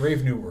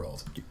 Brave New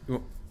World.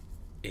 It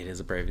is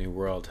a brave new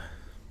world.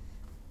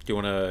 Do you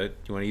wanna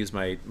use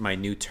my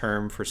new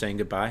term for saying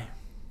goodbye?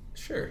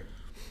 Sure.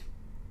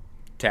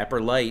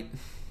 Tapper light.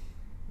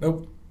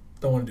 Nope.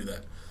 Don't want to do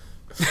that.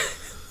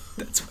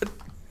 That's what.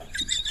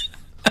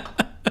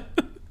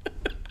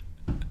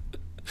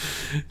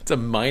 It's a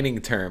mining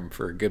term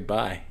for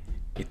goodbye.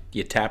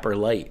 You tap her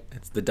light.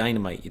 It's the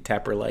dynamite. You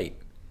tap her light.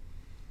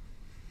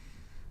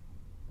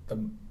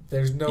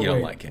 There's no You way.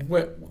 don't like it.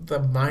 What, the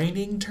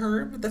mining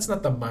term? That's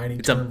not the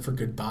mining term for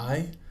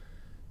goodbye.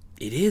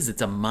 It is.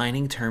 It's a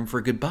mining term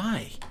for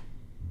goodbye.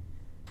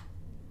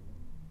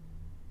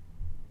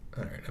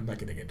 All right, I'm not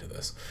getting into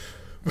this.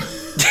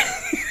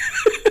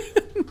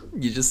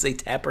 You just say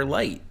tap her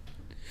light.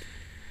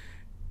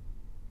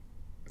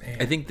 Man.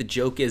 I think the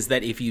joke is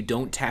that if you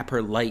don't tap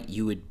her light,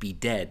 you would be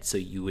dead. So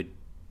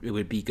it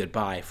would be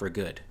goodbye for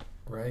good.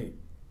 Right.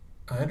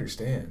 I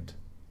understand.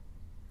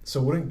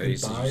 So wouldn't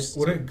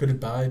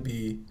goodbye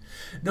be...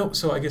 No,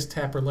 so I guess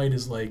tap her light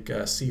is like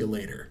see you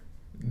later.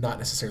 Not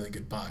necessarily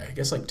goodbye. I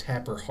guess like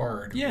tap her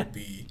hard would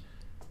be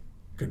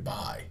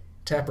goodbye.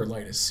 Tap her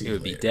light is see you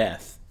later. It would be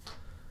death.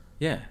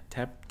 Yeah,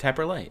 tap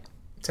her light.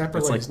 Tap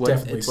her light is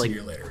definitely see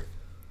you later.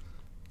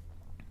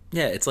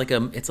 Yeah, it's like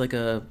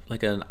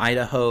an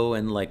Idaho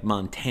and like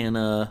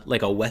Montana,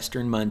 like a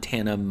Western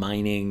Montana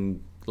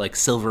mining, like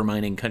silver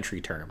mining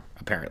country term,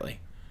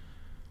 apparently.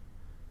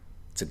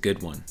 It's a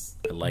good one.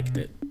 I liked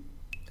it.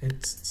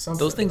 It's something.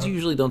 Those things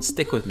usually don't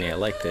stick with me. I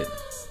liked it.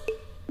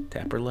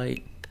 Tapper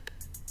light.